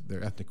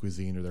 Their ethnic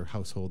cuisine, or their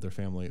household, their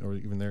family, or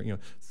even their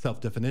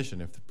self-definition.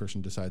 If the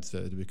person decides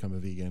to become a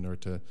vegan, or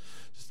to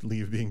just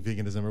leave being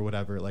veganism or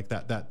whatever,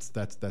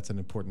 that's an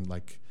important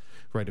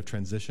rite of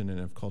transition and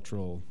of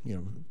cultural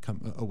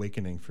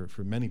awakening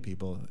for many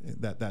people.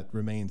 That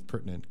remains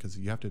pertinent, because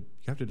you have to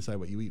decide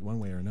what you eat one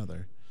way or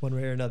another. One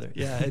way or another,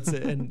 yeah. It's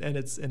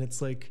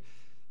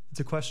it's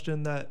a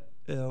question that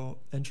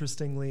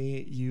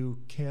interestingly you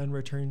can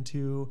return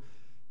to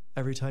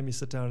every time you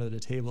sit down at a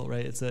table,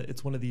 right?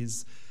 It's one of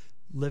these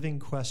living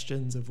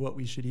questions of what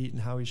we should eat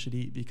and how we should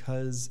eat,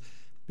 because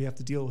we have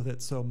to deal with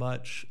it so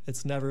much.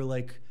 It's never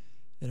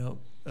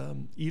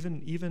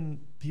even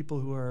people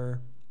who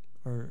are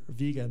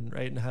vegan,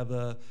 right, and have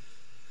a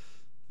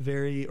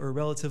very or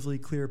relatively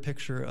clear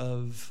picture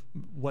of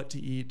what to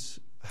eat,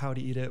 how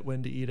to eat it,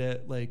 when to eat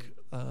it,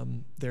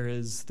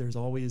 there's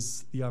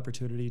always the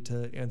opportunity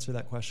to answer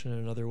that question in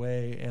another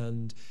way,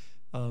 and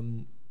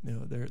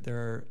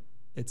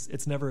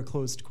it's never a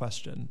closed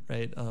question,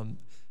 right?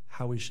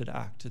 How we should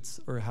act,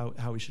 or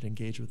how we should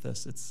engage with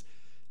this. It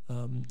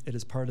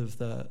is part of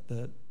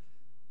the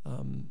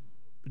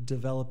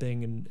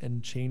developing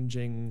and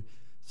changing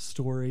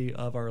story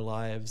of our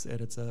lives,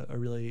 and it's a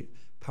really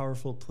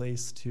powerful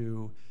place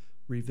to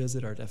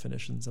revisit our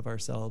definitions of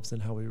ourselves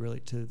and how we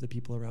relate to the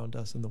people around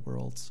us in the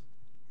world.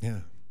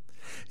 Yeah.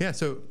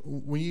 So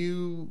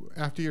when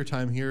after your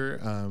time here,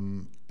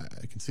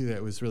 I can see that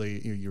it was really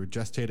you were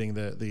gestating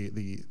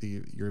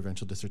your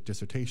eventual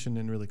dissertation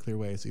in really clear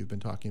ways that you've been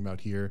talking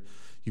about here.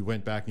 You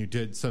went back and you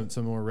did some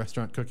more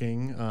restaurant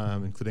cooking,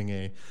 including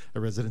a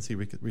residency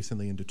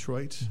recently in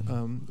Detroit,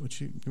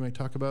 which you might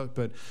talk about.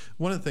 But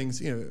one of the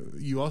things,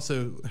 you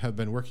also have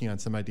been working on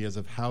some ideas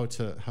of how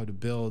to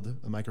build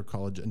a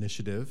microcollege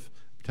initiative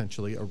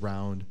potentially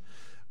around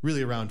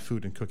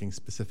food and cooking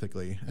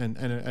specifically. And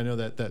I know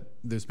that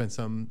there's been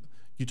some,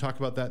 you talk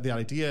about the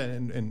idea,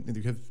 and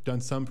you have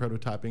done some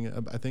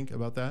prototyping, I think,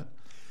 about that.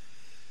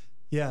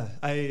 Yeah.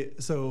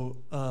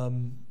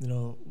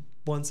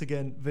 Once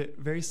again,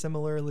 very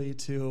similarly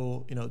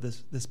to,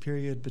 this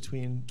period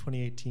between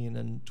 2018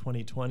 and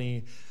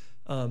 2020,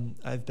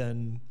 I've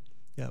been,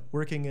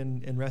 working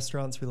in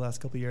restaurants for the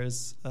last couple of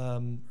years,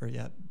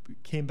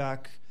 came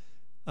back,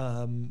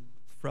 from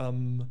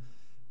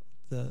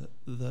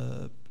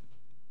the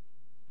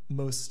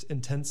most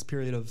intense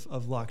period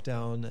of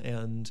lockdown,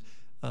 and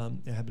I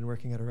have been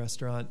working at a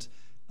restaurant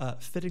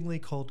fittingly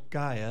called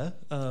Gaia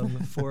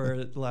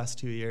for the last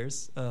 2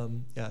 years.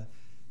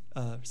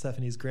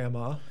 Stephanie's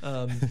grandma,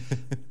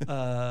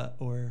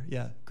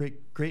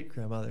 great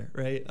grandmother,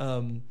 right?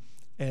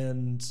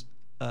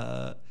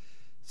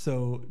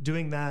 So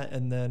doing that,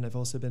 and then I've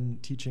also been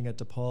teaching at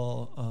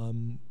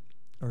DePaul,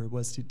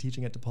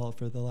 teaching at DePaul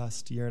for the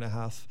last year and a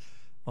half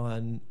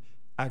on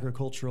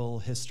agricultural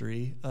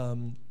history.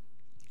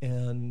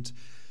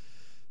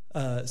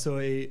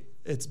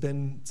 It's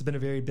been a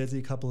very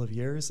busy couple of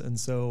years, and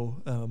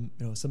so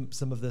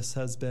some of this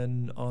has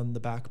been on the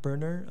back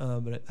burner,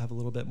 but I have a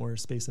little bit more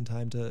space and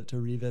time to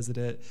revisit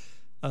it.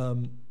 I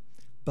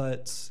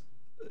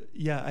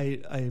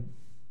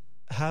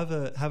have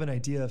an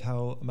idea of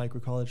how a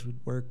microcollege would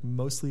work,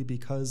 mostly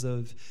because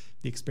of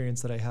the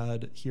experience that I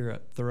had here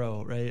at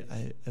Thoreau. Right,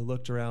 I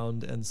looked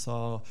around and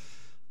saw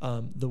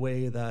the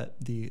way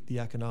that the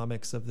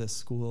economics of this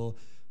school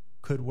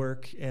could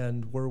work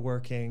and were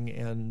working,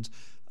 and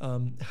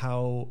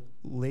how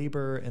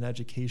labor and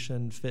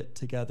education fit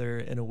together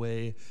in a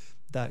way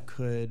that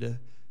could,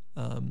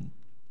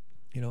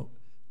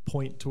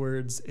 point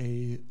towards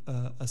a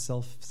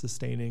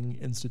self-sustaining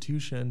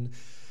institution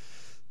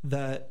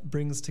that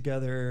brings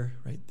together,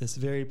 right, this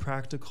very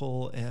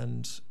practical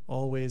and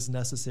always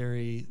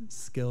necessary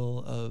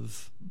skill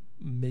of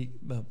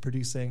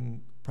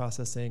producing,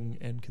 processing,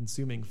 and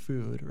consuming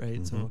food,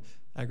 right? Mm-hmm. So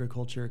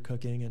agriculture,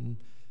 cooking, and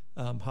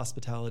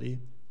hospitality,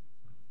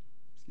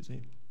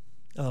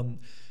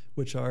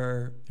 which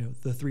are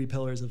the three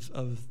pillars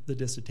of the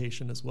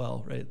dissertation as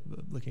well, right?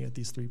 Looking at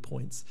these 3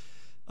 points,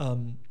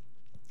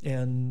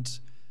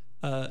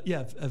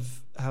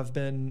 have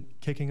been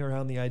kicking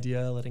around the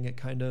idea, letting it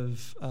kind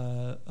of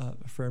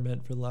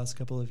ferment for the last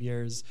couple of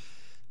years.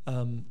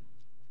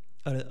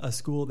 A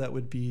school that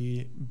would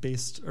be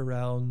based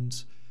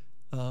around,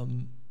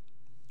 and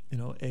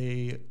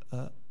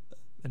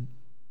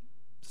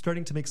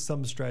starting to make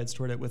some strides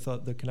toward it with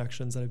the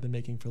connections that I've been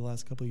making for the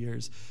last couple of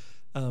years.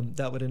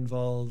 That would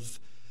involve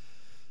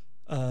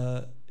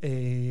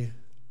a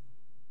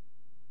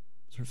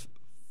sort of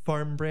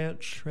farm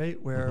branch,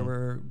 right, where mm-hmm.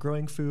 we're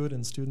growing food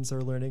and students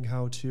are learning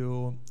how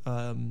to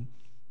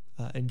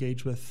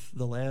engage with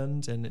the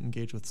land and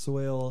engage with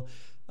soil,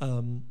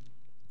 and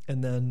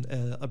then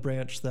a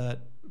branch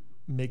that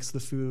makes the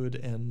food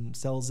and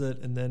sells it,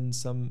 and then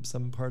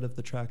some part of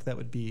the track that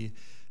would be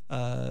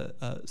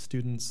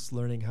students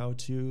learning how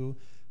to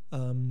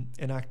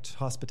enact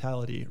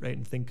hospitality, right,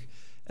 and think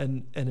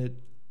and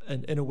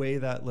in a way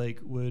that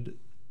would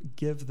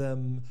give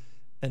them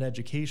an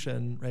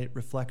education, right,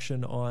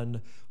 reflection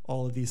on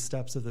all of these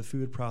steps of the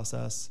food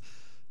process,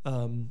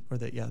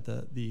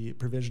 the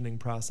provisioning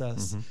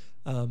process,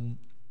 mm-hmm.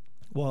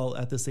 While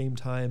at the same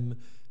time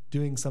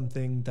doing some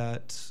kind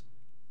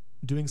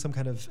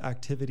of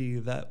activity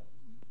that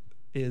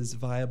is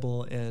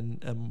viable in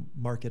a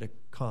market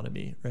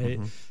economy, right?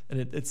 Mm-hmm.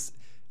 And it's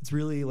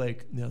really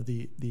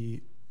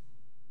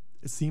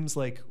it seems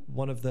like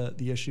one of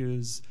the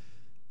issues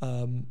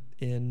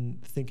in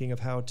thinking of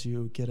how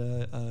to get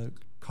a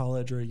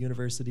college or a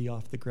university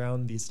off the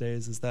ground these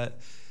days is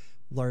that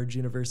large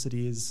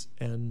universities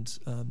and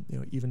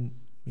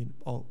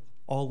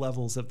all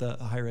levels of the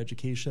higher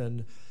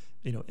education,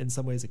 in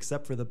some ways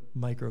except for the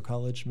micro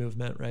college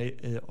movement, right,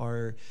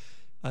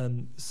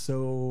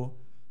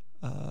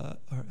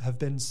 have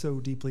been so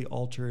deeply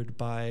altered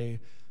by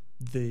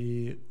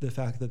the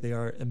fact that they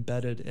are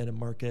embedded in a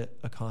market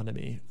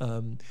economy.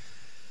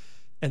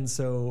 And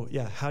so,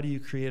 how do you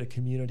create a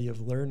community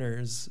of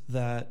learners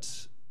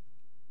that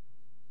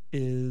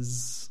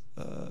is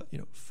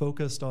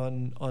focused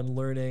on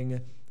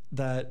learning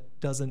that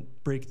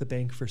doesn't break the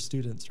bank for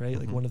students, right?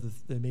 Like one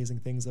of the amazing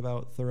things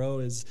about Thoreau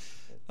is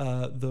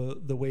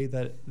the way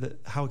that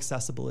how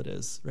accessible it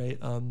is, right?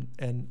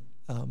 And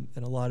a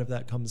lot of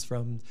that comes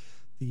from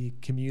the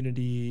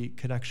community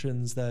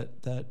connections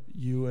that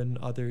you and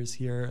others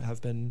here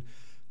have been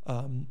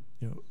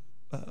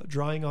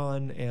drawing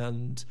on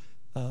and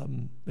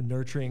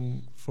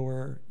nurturing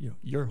for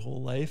your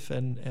whole life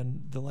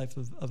and the life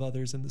of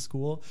others in the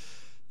school.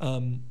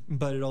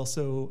 But it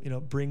also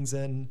brings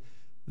in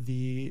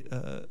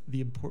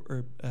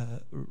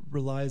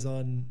relies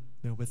on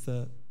with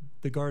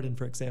the garden,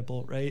 for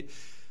example, right?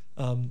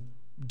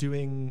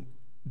 Doing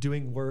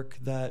work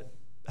that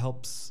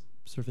helps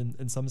sort of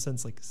in some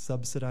sense like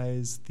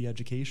subsidize the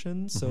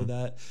education so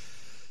that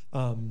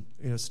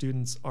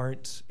students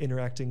aren't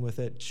interacting with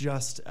it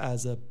just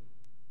as a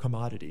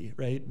commodity,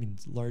 right? I mean,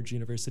 large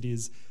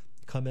universities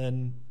come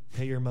in,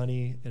 pay your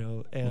money,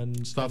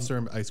 and soft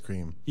serve ice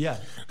cream. Yeah,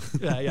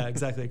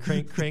 exactly.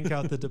 Crank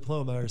out the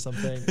diploma or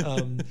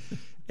something.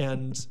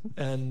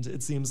 And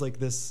it seems like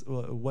this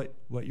what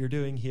you're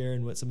doing here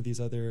and what some of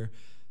these other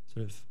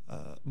sort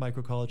of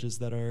micro colleges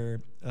that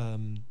are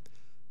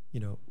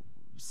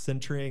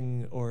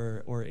centering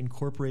or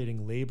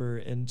incorporating labor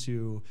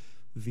into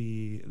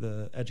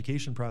the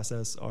education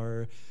process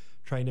are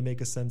trying to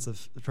make sense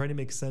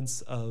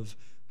of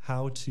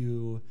how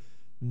to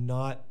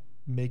not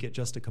make it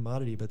just a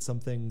commodity, but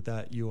something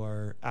that you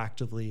are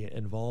actively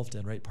involved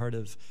in, right? Part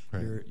of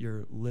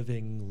your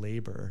living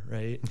labor,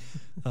 right?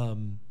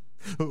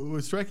 What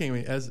was striking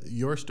me as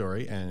your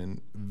story,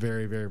 and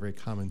very, very, very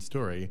common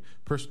story,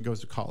 person goes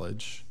to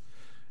college,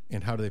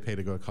 and how do they pay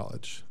to go to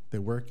college? They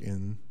work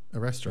in a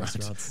restaurant.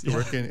 They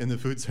work in the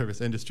food service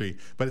industry,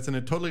 but it's in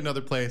a totally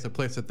another place, a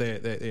place that they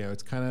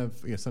it's kind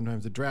of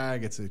sometimes a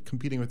drag. It's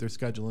competing with their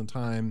schedule and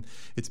time.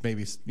 It's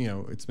maybe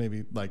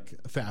like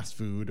fast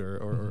food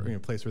or a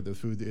place where the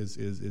food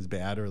is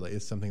bad or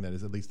is something that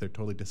is at least they're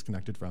totally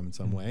disconnected from in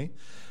some way.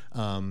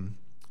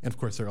 And of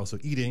course, they're also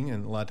eating,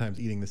 and a lot of times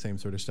eating the same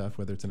sort of stuff,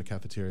 whether it's in a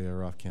cafeteria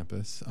or off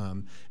campus.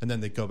 And then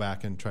they go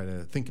back and try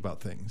to think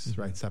about things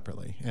right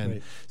separately.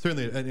 And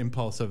certainly, an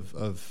impulse of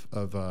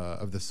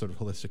this sort of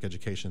holistic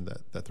education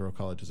that Thoreau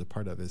College is a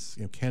part of is,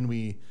 can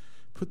we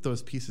put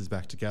those pieces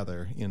back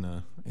together in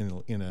a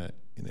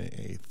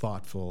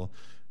thoughtful,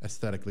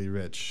 aesthetically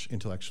rich,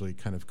 intellectually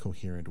kind of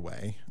coherent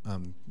way?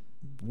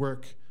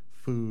 Work,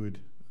 food,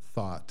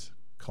 thought,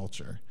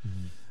 culture.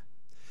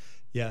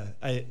 Yeah,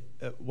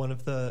 one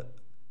of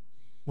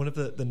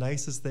the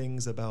nicest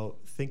things about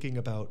thinking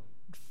about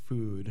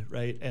food,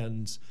 right,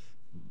 and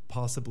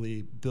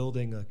possibly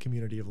building a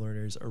community of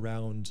learners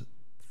around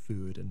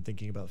food and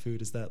thinking about food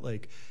is that,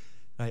 like,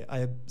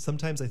 I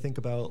sometimes I think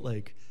about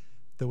like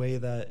the way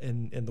that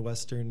in the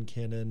Western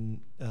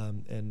canon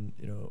and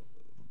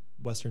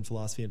Western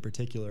philosophy in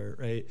particular,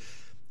 right,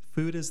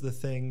 food is the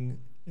thing.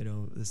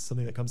 This is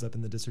something that comes up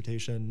in the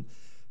dissertation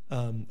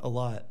a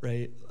lot,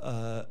 right?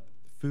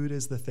 Food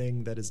is the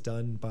thing that is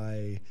done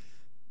by.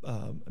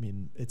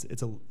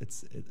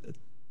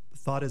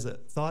 Thought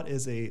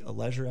is a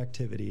leisure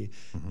activity.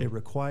 It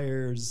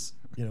requires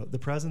the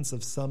presence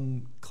of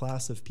some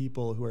class of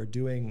people who are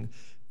doing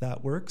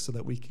that work so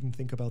that we can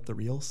think about the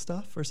real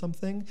stuff or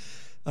something.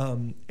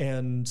 If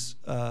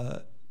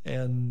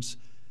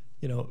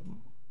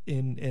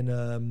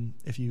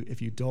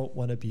you don't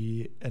want to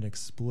be an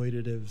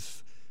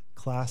exploitative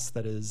class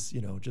that is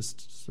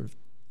just sort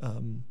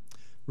of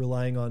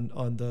relying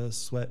on the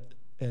sweat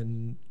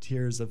and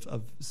tears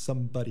of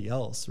somebody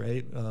else,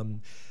 right?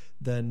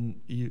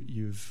 Then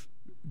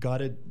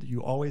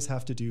you always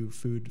have to do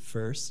food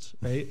first,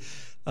 right?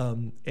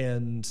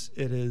 And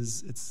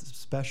it's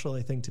special,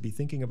 I think, to be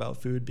thinking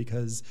about food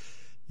because,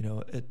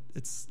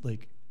 it's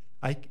like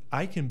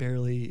I can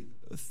barely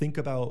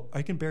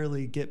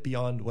get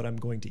beyond what I'm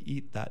going to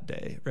eat that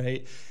day,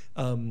 right?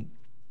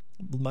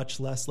 Much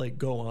less like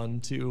go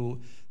on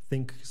to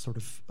think sort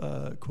of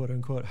quote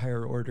unquote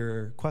higher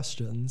order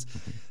questions.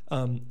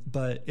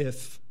 But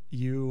if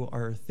you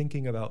are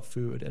thinking about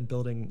food and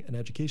building an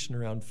education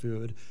around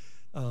food,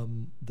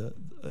 in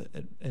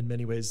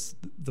many ways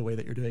the way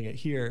that you're doing it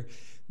here,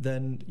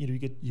 then you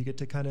get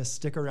to kind of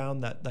stick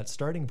around that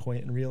starting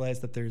point and realize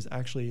that there's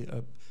actually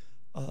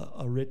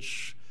a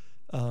rich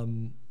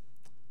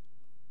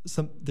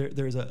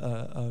there's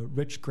a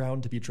rich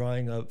ground to be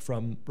drawing up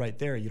from right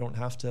there. You don't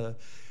have to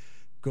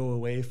go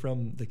away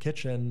from the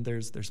kitchen.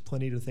 There's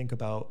plenty to think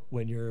about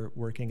when you're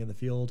working in the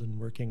field and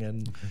working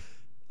in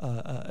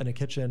a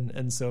kitchen.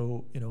 And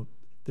so,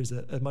 there's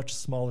a much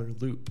smaller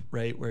loop,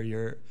 right, where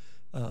you're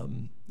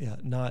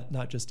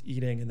not just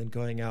eating and then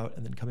going out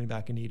and then coming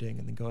back and eating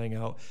and then going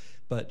out,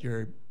 but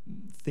you're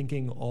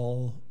thinking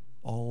all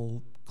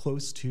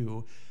close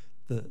to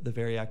the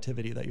very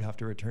activity that you have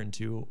to return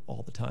to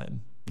all the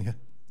time. Yeah.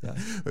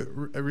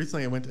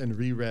 Recently I went and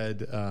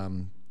reread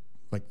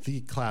like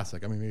the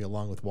classic, maybe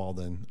along with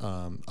Walden,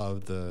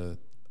 of the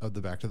of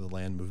the Back to the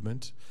Land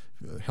movement.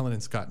 Helen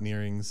and Scott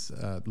Nearing's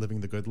Living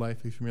the Good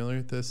Life. Are you familiar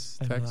with this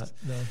text? I'm not,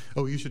 no.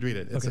 Oh, you should read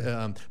it. It's,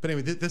 Okay. but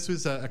anyway, this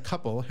was a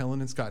couple,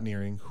 Helen and Scott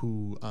Nearing,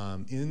 who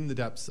in the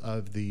depths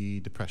of the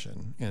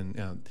Depression,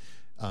 and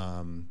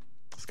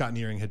Scott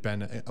Nearing had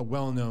been a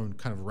well-known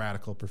kind of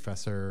radical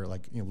professor,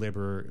 like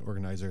labor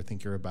organizer,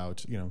 thinker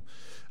about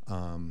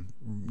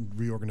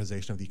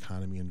reorganization of the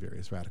economy in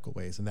various radical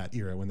ways in that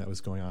era when that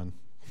was going on.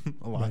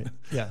 A lot. Right.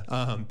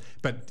 Yeah.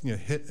 But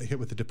hit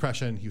with the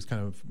Depression, he was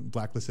kind of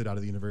blacklisted out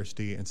of the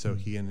university, and so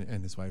he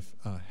and his wife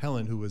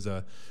Helen, who was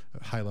a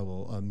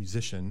high-level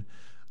musician,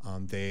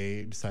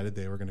 they decided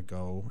they were going to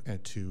go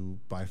to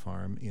Buy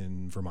Farm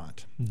in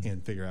Vermont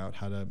and figure out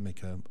how to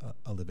make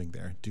a living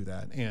there, do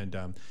that.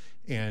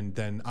 And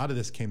then out of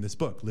this came this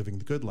book, Living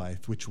the Good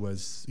Life, which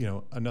was,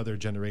 another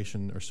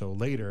generation or so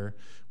later,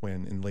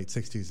 when in the late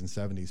 60s and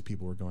 70s,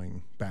 people were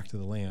going back to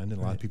the land,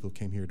 and a lot of people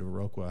came here to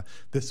Iroquois.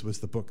 This was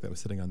the book that was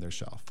sitting on their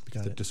shelf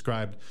because it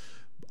described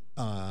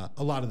a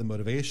lot of the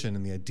motivation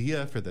and the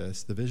idea for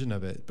this, the vision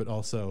of it, but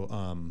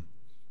also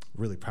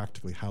really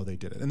practically how they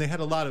did it. And they had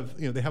a lot of,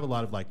 they have a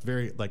lot of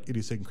very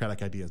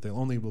idiosyncratic ideas. They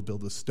only will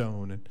build with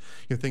stone and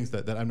things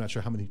that I'm not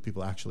sure how many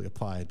people actually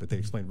applied, but they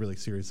explained really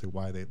seriously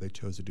why they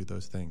chose to do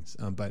those things.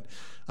 I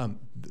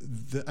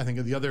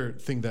think the other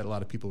thing that a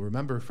lot of people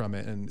remember from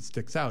it and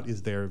sticks out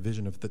is their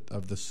vision of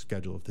the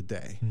schedule of the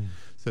day.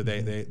 So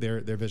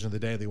their vision of the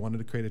day, they wanted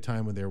to create a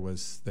time when there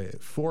was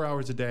 4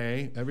 hours a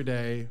day, every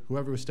day,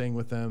 whoever was staying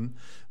with them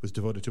was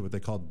devoted to what they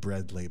called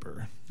bread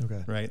labor.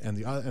 Okay. Right.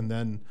 And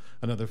then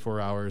another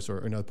 4 hours or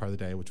another part of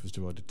the day, which was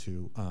devoted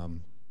to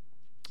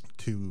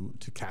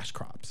cash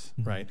crops,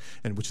 right?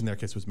 And which in their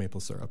case was maple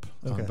syrup.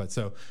 Okay. But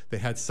so they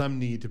had some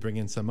need to bring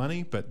in some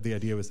money, but the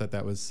idea was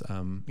that was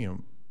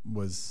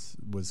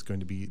was going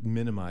to be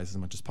minimized as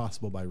much as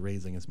possible by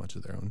raising as much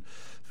of their own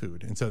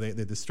food. And so they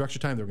the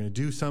structured time, they're going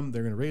to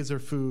they're going to raise their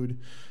food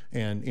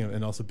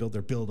and also build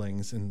their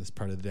buildings in this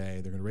part of the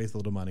day. They're going to raise a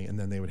little money, and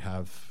then they would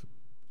have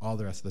all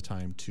the rest of the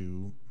time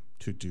to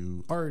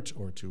do art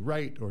or to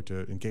write or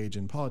to engage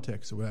in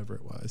politics or whatever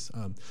it was.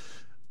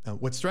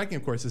 What's striking,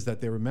 of course, is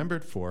that they're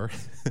remembered for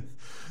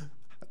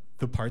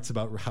the parts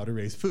about how to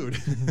raise food,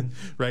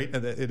 right?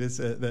 And it is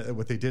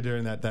what they did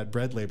during that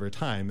bread labor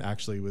time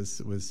actually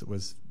was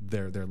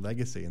their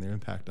legacy and their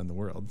impact on the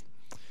world.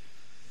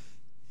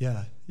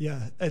 Yeah.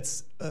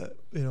 It's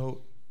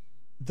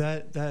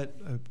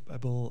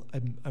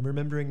I'm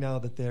remembering now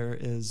that there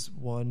is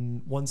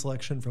one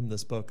selection from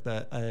this book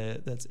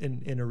that's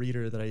in a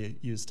reader that I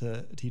used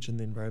to teach in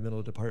the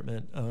environmental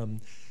department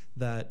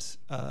that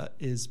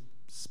is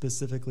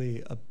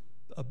specifically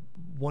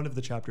one of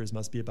the chapters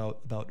must be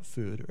about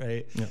food,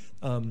 right? Yeah.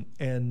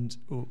 And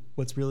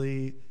what's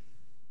really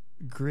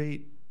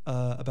great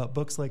about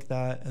books like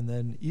that, and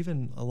then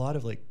even a lot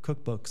of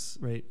cookbooks,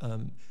 right,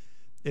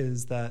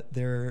 is that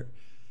there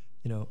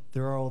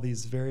are all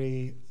these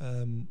very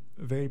I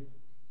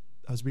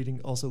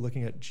was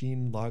looking at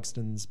Gene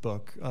Logston's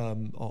book,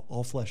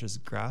 All Flesh is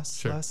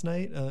Grass, last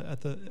night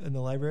in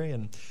the library,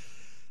 and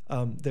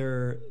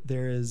there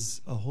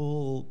is a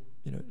whole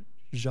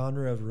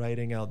genre of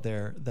writing out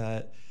there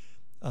that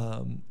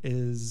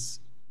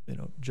is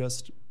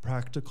just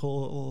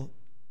practical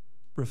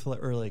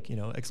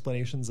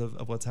explanations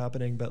of what's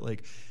happening, but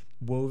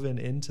woven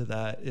into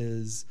that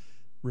is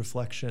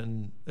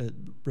reflection.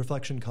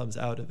 Reflection comes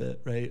out of it,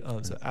 right?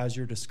 So as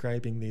you're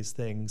describing these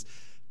things,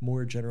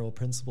 more general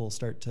principles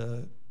start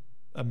to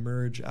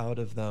emerge out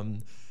of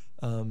them,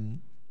 and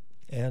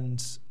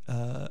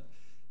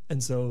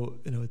so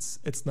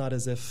it's not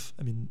as if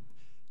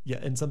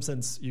in some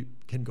sense you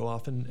can go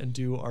off and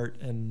do art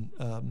and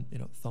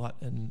thought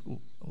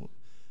and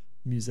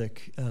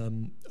music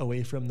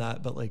away from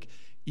that, but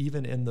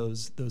even in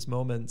those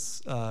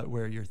moments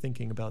where you're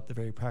thinking about the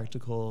very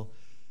practical.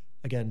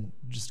 Again,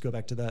 just go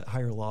back to that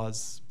higher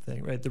laws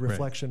thing, right? The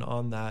reflection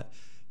on that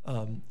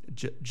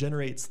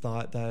generates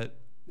thought that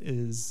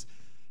is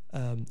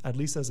at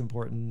least as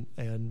important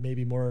and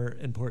maybe more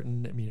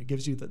important. It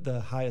gives you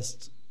the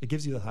highest. It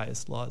gives you the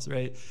highest laws,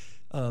 right?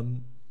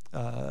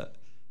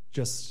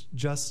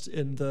 Just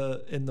in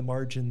the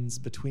margins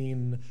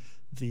between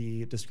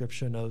the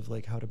description of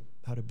how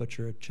to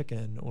butcher a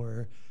chicken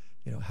or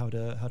how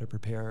to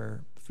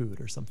prepare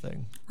food or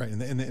something. Right,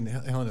 and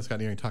Helen and Scott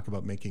Nearing talk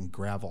about making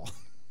gravel.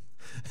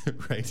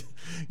 Right,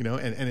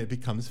 and it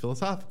becomes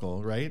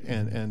philosophical, right?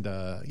 And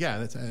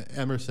that's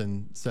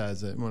Emerson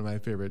says one of my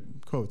favorite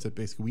quotes that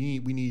basically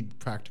we need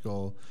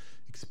practical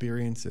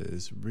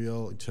experiences,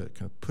 real to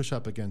kind of push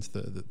up against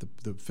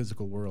the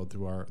physical world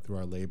through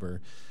our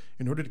labor,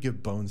 in order to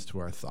give bones to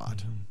our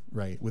thought,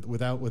 right?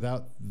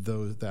 Without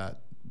those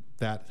that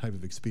type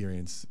of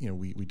experience,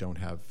 we don't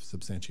have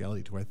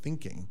substantiality to our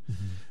thinking,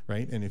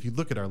 right? And if you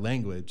look at our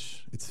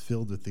language, it's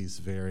filled with these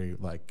very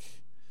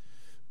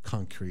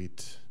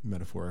concrete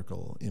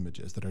metaphorical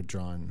images that are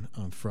drawn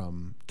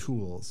from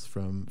tools,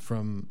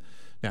 from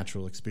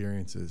natural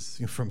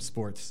experiences, from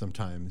sports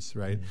sometimes,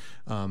 right?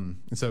 And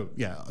so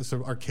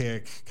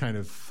archaic kind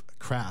of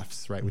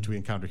crafts, right, which we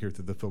encounter here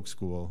through the folk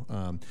school,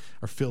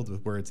 are filled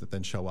with words that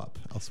then show up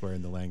elsewhere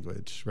in the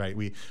language, right?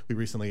 We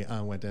recently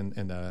went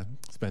and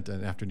spent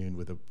an afternoon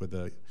with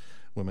a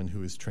woman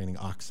who is training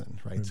oxen,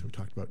 right? So we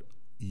talked about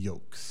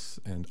yokes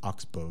and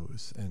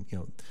oxbows, and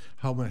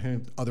how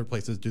many other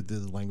places do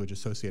the language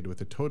associated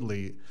with a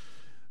totally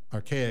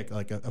archaic,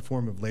 like a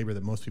form of labor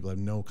that most people have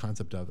no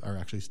concept of, are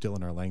actually still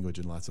in our language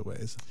in lots of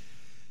ways.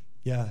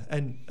 Yeah,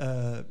 and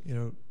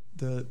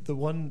the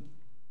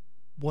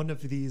one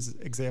of these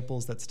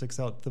examples that sticks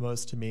out the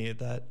most to me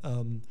that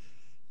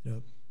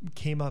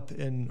came up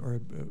in or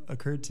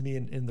occurred to me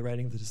in the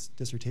writing of the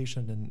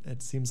dissertation, and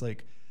it seems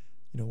like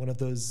one of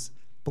those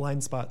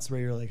blind spots where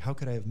you're like, how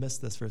could I have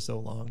missed this for so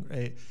long,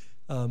 right?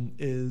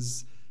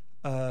 Is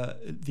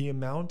the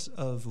amount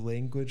of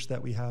language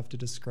that we have to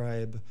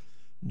describe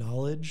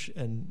knowledge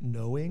and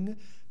knowing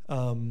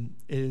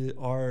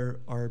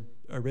are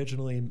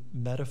originally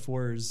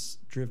metaphors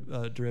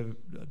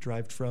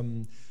derived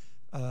from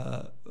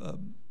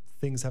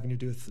things having to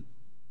do with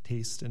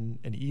taste and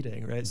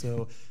eating, right?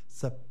 So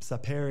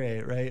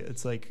sapere, right?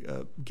 It's like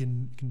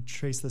can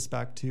trace this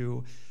back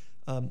to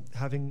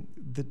having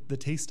the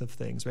taste of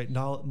things, right?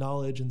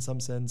 Knowledge, in some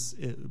sense,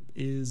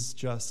 is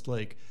just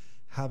like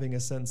having a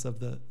sense of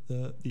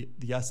the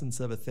essence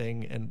of a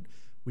thing, and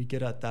we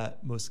get at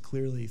that most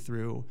clearly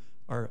through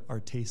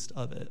our taste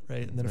of it,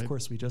 right? And then of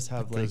course we just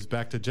have it goes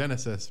back to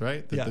Genesis,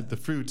 right? The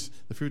fruit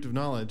of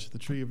knowledge, the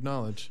tree of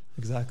knowledge.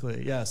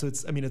 Exactly. Yeah. So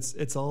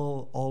it's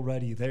all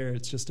already there.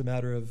 It's just a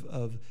matter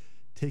of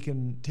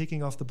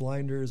taking off the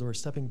blinders or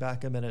stepping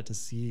back a minute to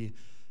see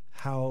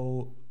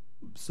how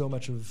so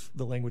much of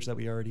the language that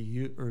we already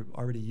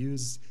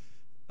use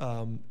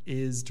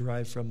is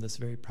derived from this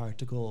very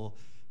practical,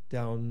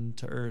 down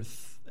to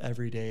earth,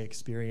 everyday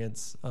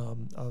experience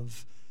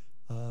of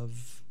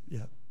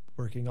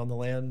working on the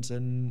land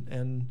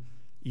and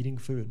eating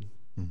food.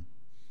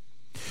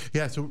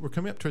 Yeah, so we're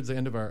coming up towards the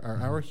end of our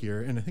hour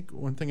here, and I think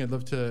one thing I'd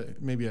love to,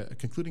 maybe a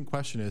concluding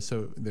question is,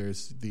 so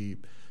there's the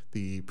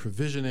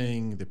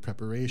provisioning, the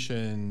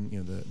preparation,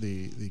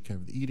 the kind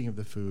of the eating of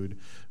the food.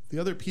 The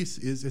other piece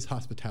is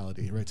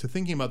hospitality, right? So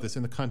thinking about this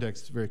in the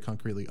context very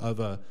concretely of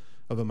a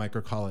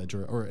micro college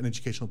or an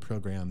educational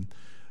program,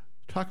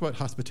 talk about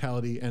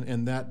hospitality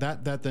and that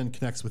then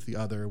connects with the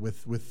other,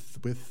 with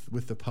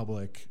the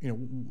public.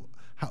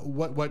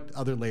 What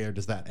other layer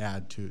does that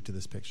add to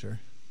this picture?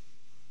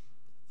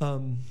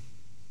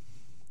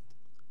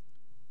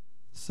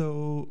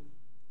 So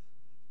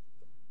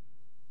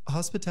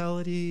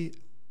hospitality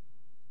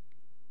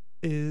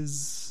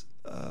is,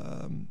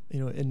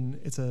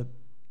 it's a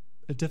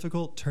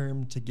difficult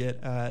term to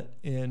get at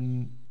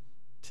in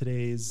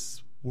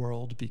today's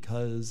world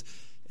because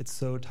it's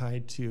so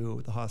tied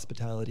to the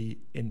hospitality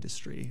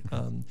industry.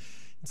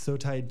 It's so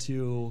tied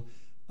to,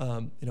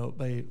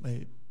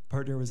 my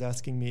partner was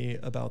asking me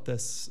about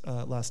this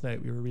last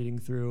night. We were reading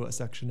through a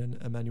section in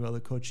Emanuele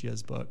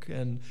Coccia's book,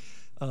 and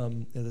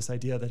this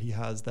idea that he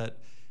has that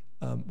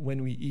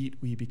when we eat,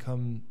 we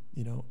become,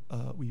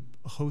 we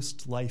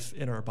host life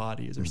in our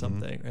bodies or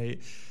something,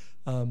 right?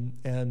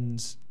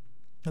 And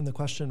the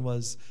question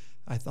was,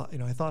 I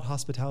thought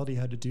hospitality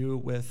had to do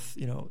with,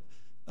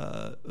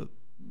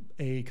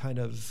 a kind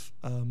of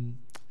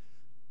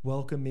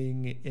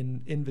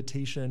welcoming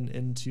invitation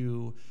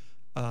into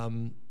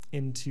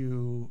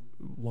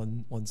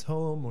one's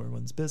home or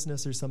one's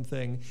business or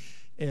something,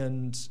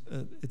 and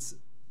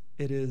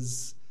it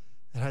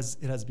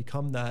has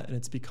become that, and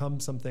it's become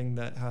something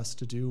that has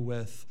to do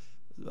with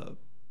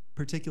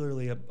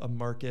particularly a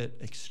market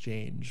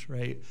exchange,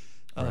 right?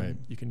 Right.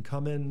 You can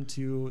come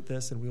into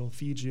this and we will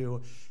feed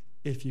you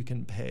if you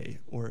can pay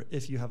or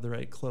if you have the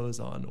right clothes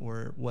on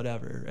or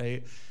whatever,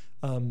 right?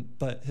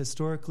 But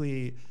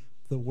historically,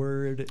 the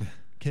word you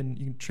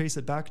can trace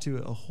it back to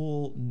a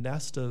whole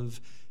nest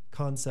of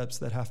concepts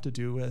that have to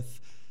do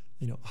with,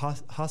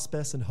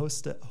 hospes and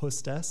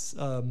hostess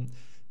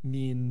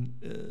mean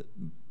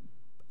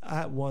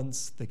at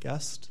once the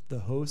guest, the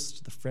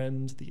host, the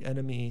friend, the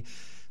enemy.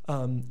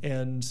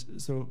 And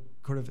so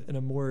kind of in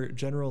a more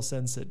general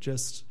sense, it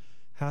just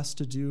has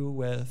to do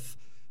with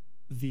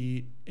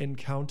the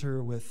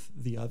encounter with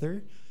the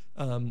other.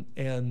 On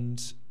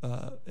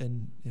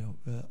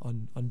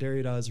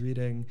Derrida's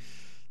reading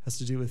has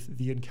to do with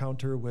the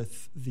encounter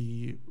with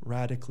the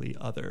radically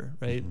other,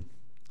 right? Mm-hmm.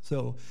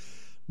 So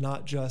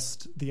not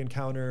just the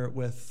encounter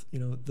with,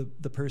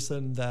 the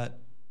person that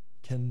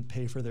can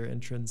pay for their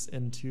entrance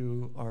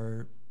into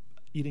our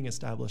eating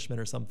establishment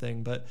or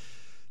something, but,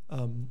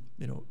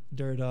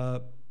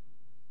 Derrida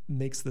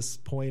makes this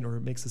point or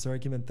makes this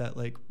argument that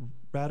like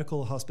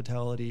radical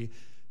hospitality,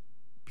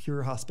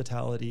 pure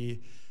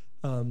hospitality,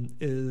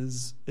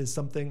 is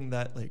something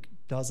that like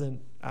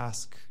doesn't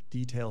ask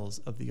details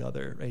of the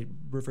other, right?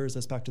 Refers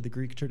us back to the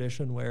Greek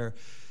tradition where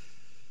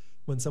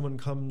when someone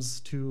comes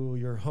to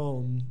your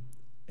home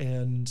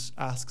and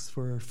asks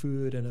for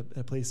food and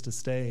a place to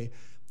stay,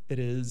 it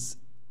is,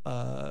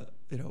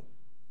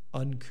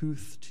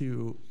 uncouth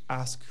to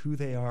ask who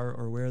they are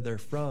or where they're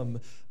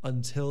from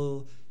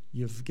until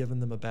you've given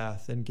them a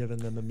bath and given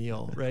them a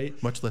meal,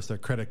 right? Much less their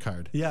credit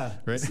card. Yeah.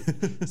 Right.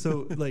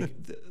 So like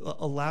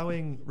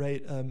allowing,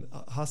 right,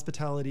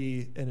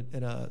 hospitality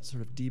in a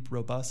sort of deep,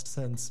 robust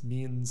sense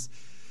means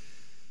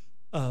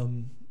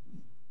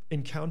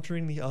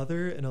encountering the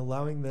other and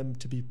allowing them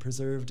to be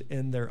preserved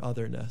in their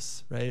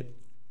otherness, right?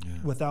 Yeah.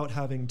 Without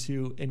having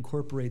to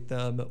incorporate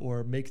them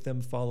or make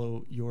them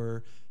follow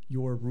your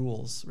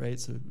rules, right?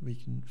 So we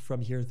can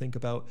from here think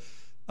about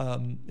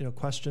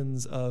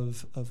questions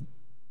of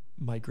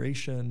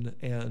migration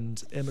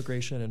and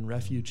immigration and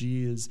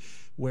refugees,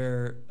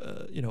 where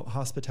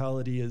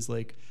hospitality is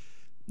like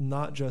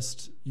not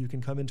just you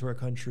can come into our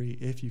country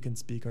if you can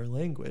speak our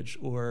language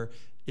or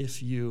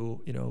if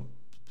you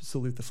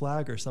salute the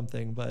flag or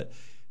something, but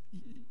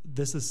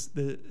this is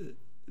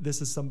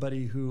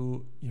somebody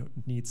who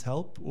needs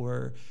help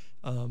or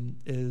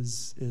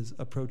is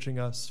approaching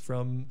us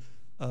from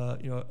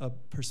a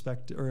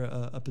perspective or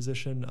a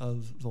position of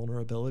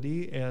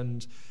vulnerability,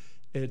 and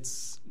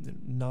it's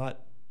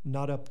not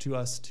up to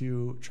us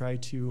to try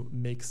to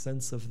make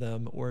sense of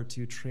them or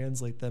to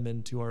translate them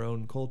into our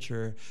own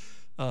culture,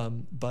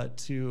 but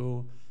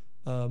to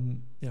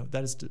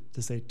that is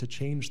to say to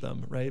change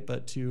them, right?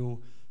 But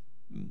to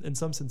in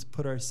some sense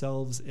put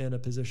ourselves in a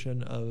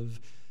position of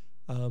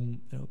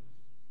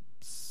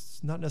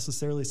not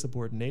necessarily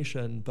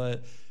subordination,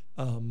 but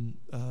in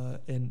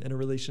a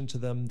relation to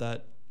them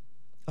that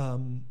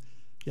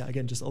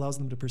again just allows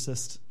them to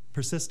persist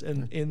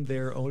in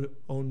their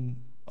own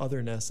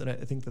otherness. And I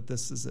think that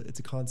it's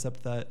a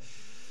concept that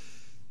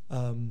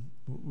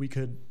we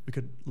could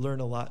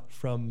learn a lot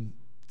from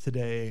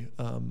today,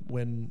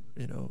 when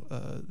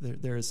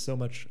there is so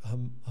much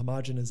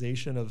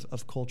homogenization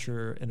of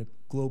culture in a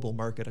global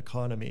market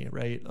economy,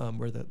 right?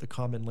 Where the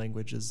common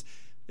language is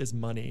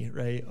money,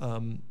 right?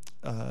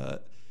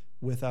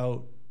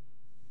 Without,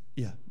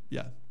 yeah.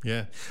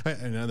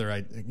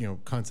 Another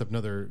concept,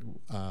 another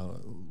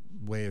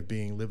way of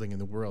living in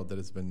the world that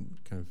has been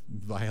kind of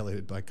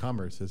violated by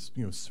commerce is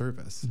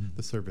service,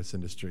 the service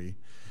industry,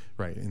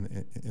 right?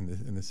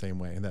 In the same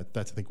way, and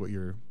that's I think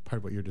part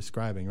of what you're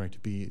describing, right? To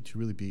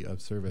really be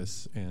of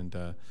service and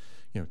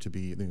to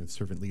be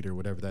servant leader,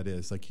 whatever that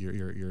is. Like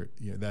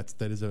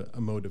that is a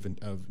mode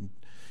of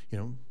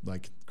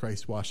like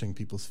Christ washing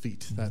people's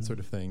feet, that sort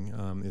of thing.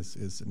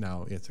 Is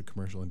now it's a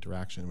commercial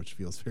interaction, which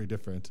feels very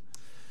different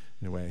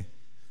in a way.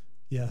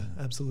 Yeah,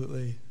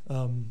 absolutely.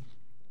 I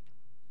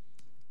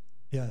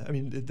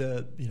mean,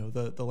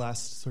 the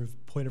last sort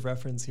of point of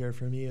reference here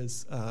for me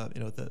is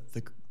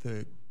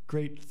the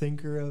great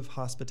thinker of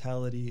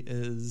hospitality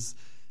is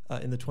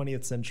in the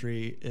 20th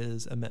century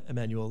is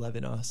Emmanuel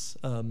Levinas,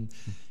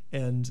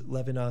 and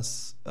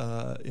Levinas,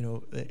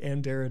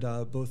 and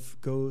Derrida both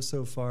go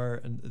so far,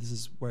 and this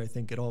is where I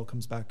think it all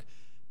comes back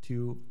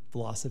to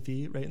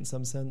philosophy, right? In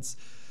some sense,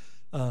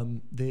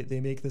 they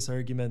make this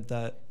argument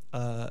that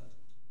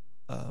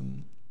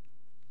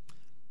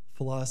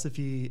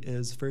philosophy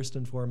is first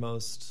and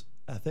foremost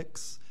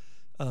ethics,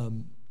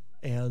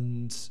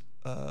 and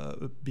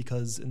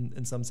because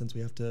in some sense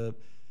we have to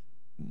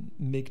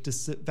make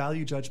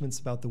value judgments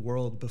about the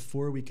world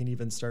before we can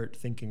even start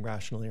thinking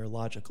rationally or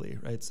logically,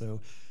 right?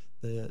 So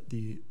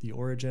the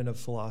origin of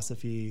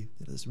philosophy,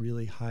 this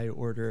really high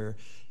order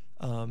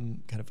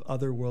kind of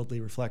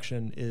otherworldly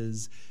reflection,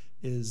 is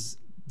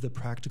the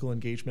practical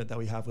engagement that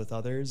we have with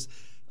others.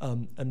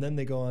 And then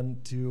they go on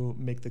to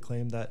make the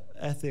claim that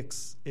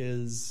ethics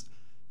is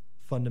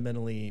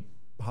fundamentally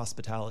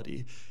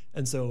hospitality.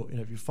 And so,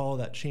 if you follow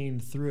that chain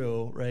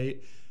through,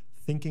 right,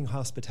 thinking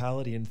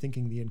hospitality and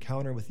thinking the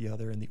encounter with the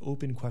other and the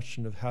open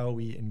question of how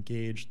we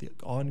engage, the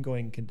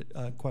ongoing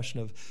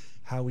question of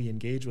how we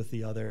engage with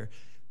the other,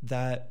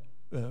 that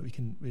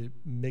we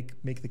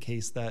make the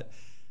case that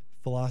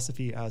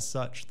philosophy as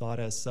such, thought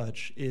as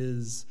such,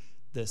 is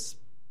this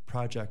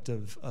project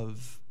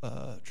of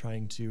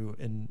trying to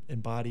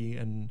embody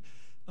and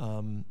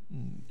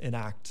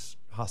enact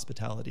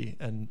hospitality.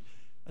 And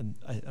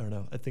I don't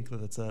know, I think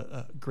that's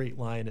a great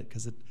line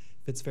because it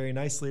fits very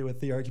nicely with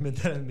the argument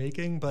that I'm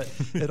making, but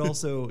it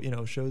also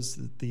shows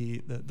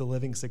the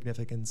living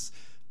significance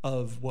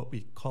of what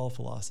we call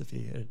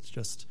philosophy. It's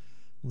just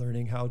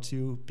learning how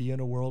to be in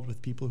a world with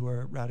people who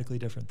are radically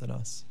different than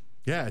us.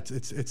 Yeah,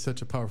 it's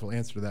such a powerful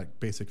answer to that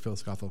basic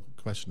philosophical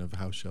question of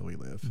how shall we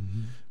live,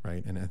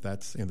 right? And if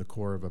that's in the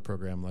core of a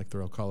program like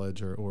Thoreau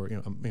College or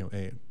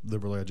a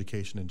liberal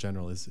education in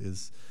general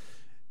is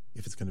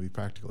if it's going to be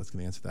practical, it's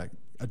going to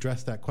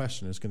address that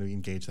question. It's going to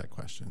engage that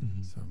question.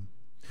 So,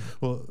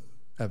 well,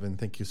 Evan,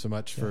 thank you so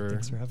much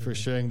for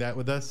sharing that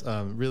with us.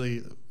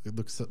 Really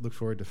look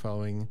forward to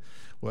following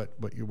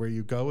where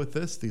you go with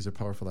this. These are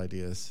powerful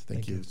ideas.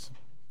 Thank you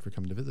for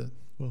coming to visit.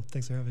 Well,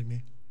 thanks for having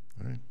me.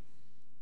 All right.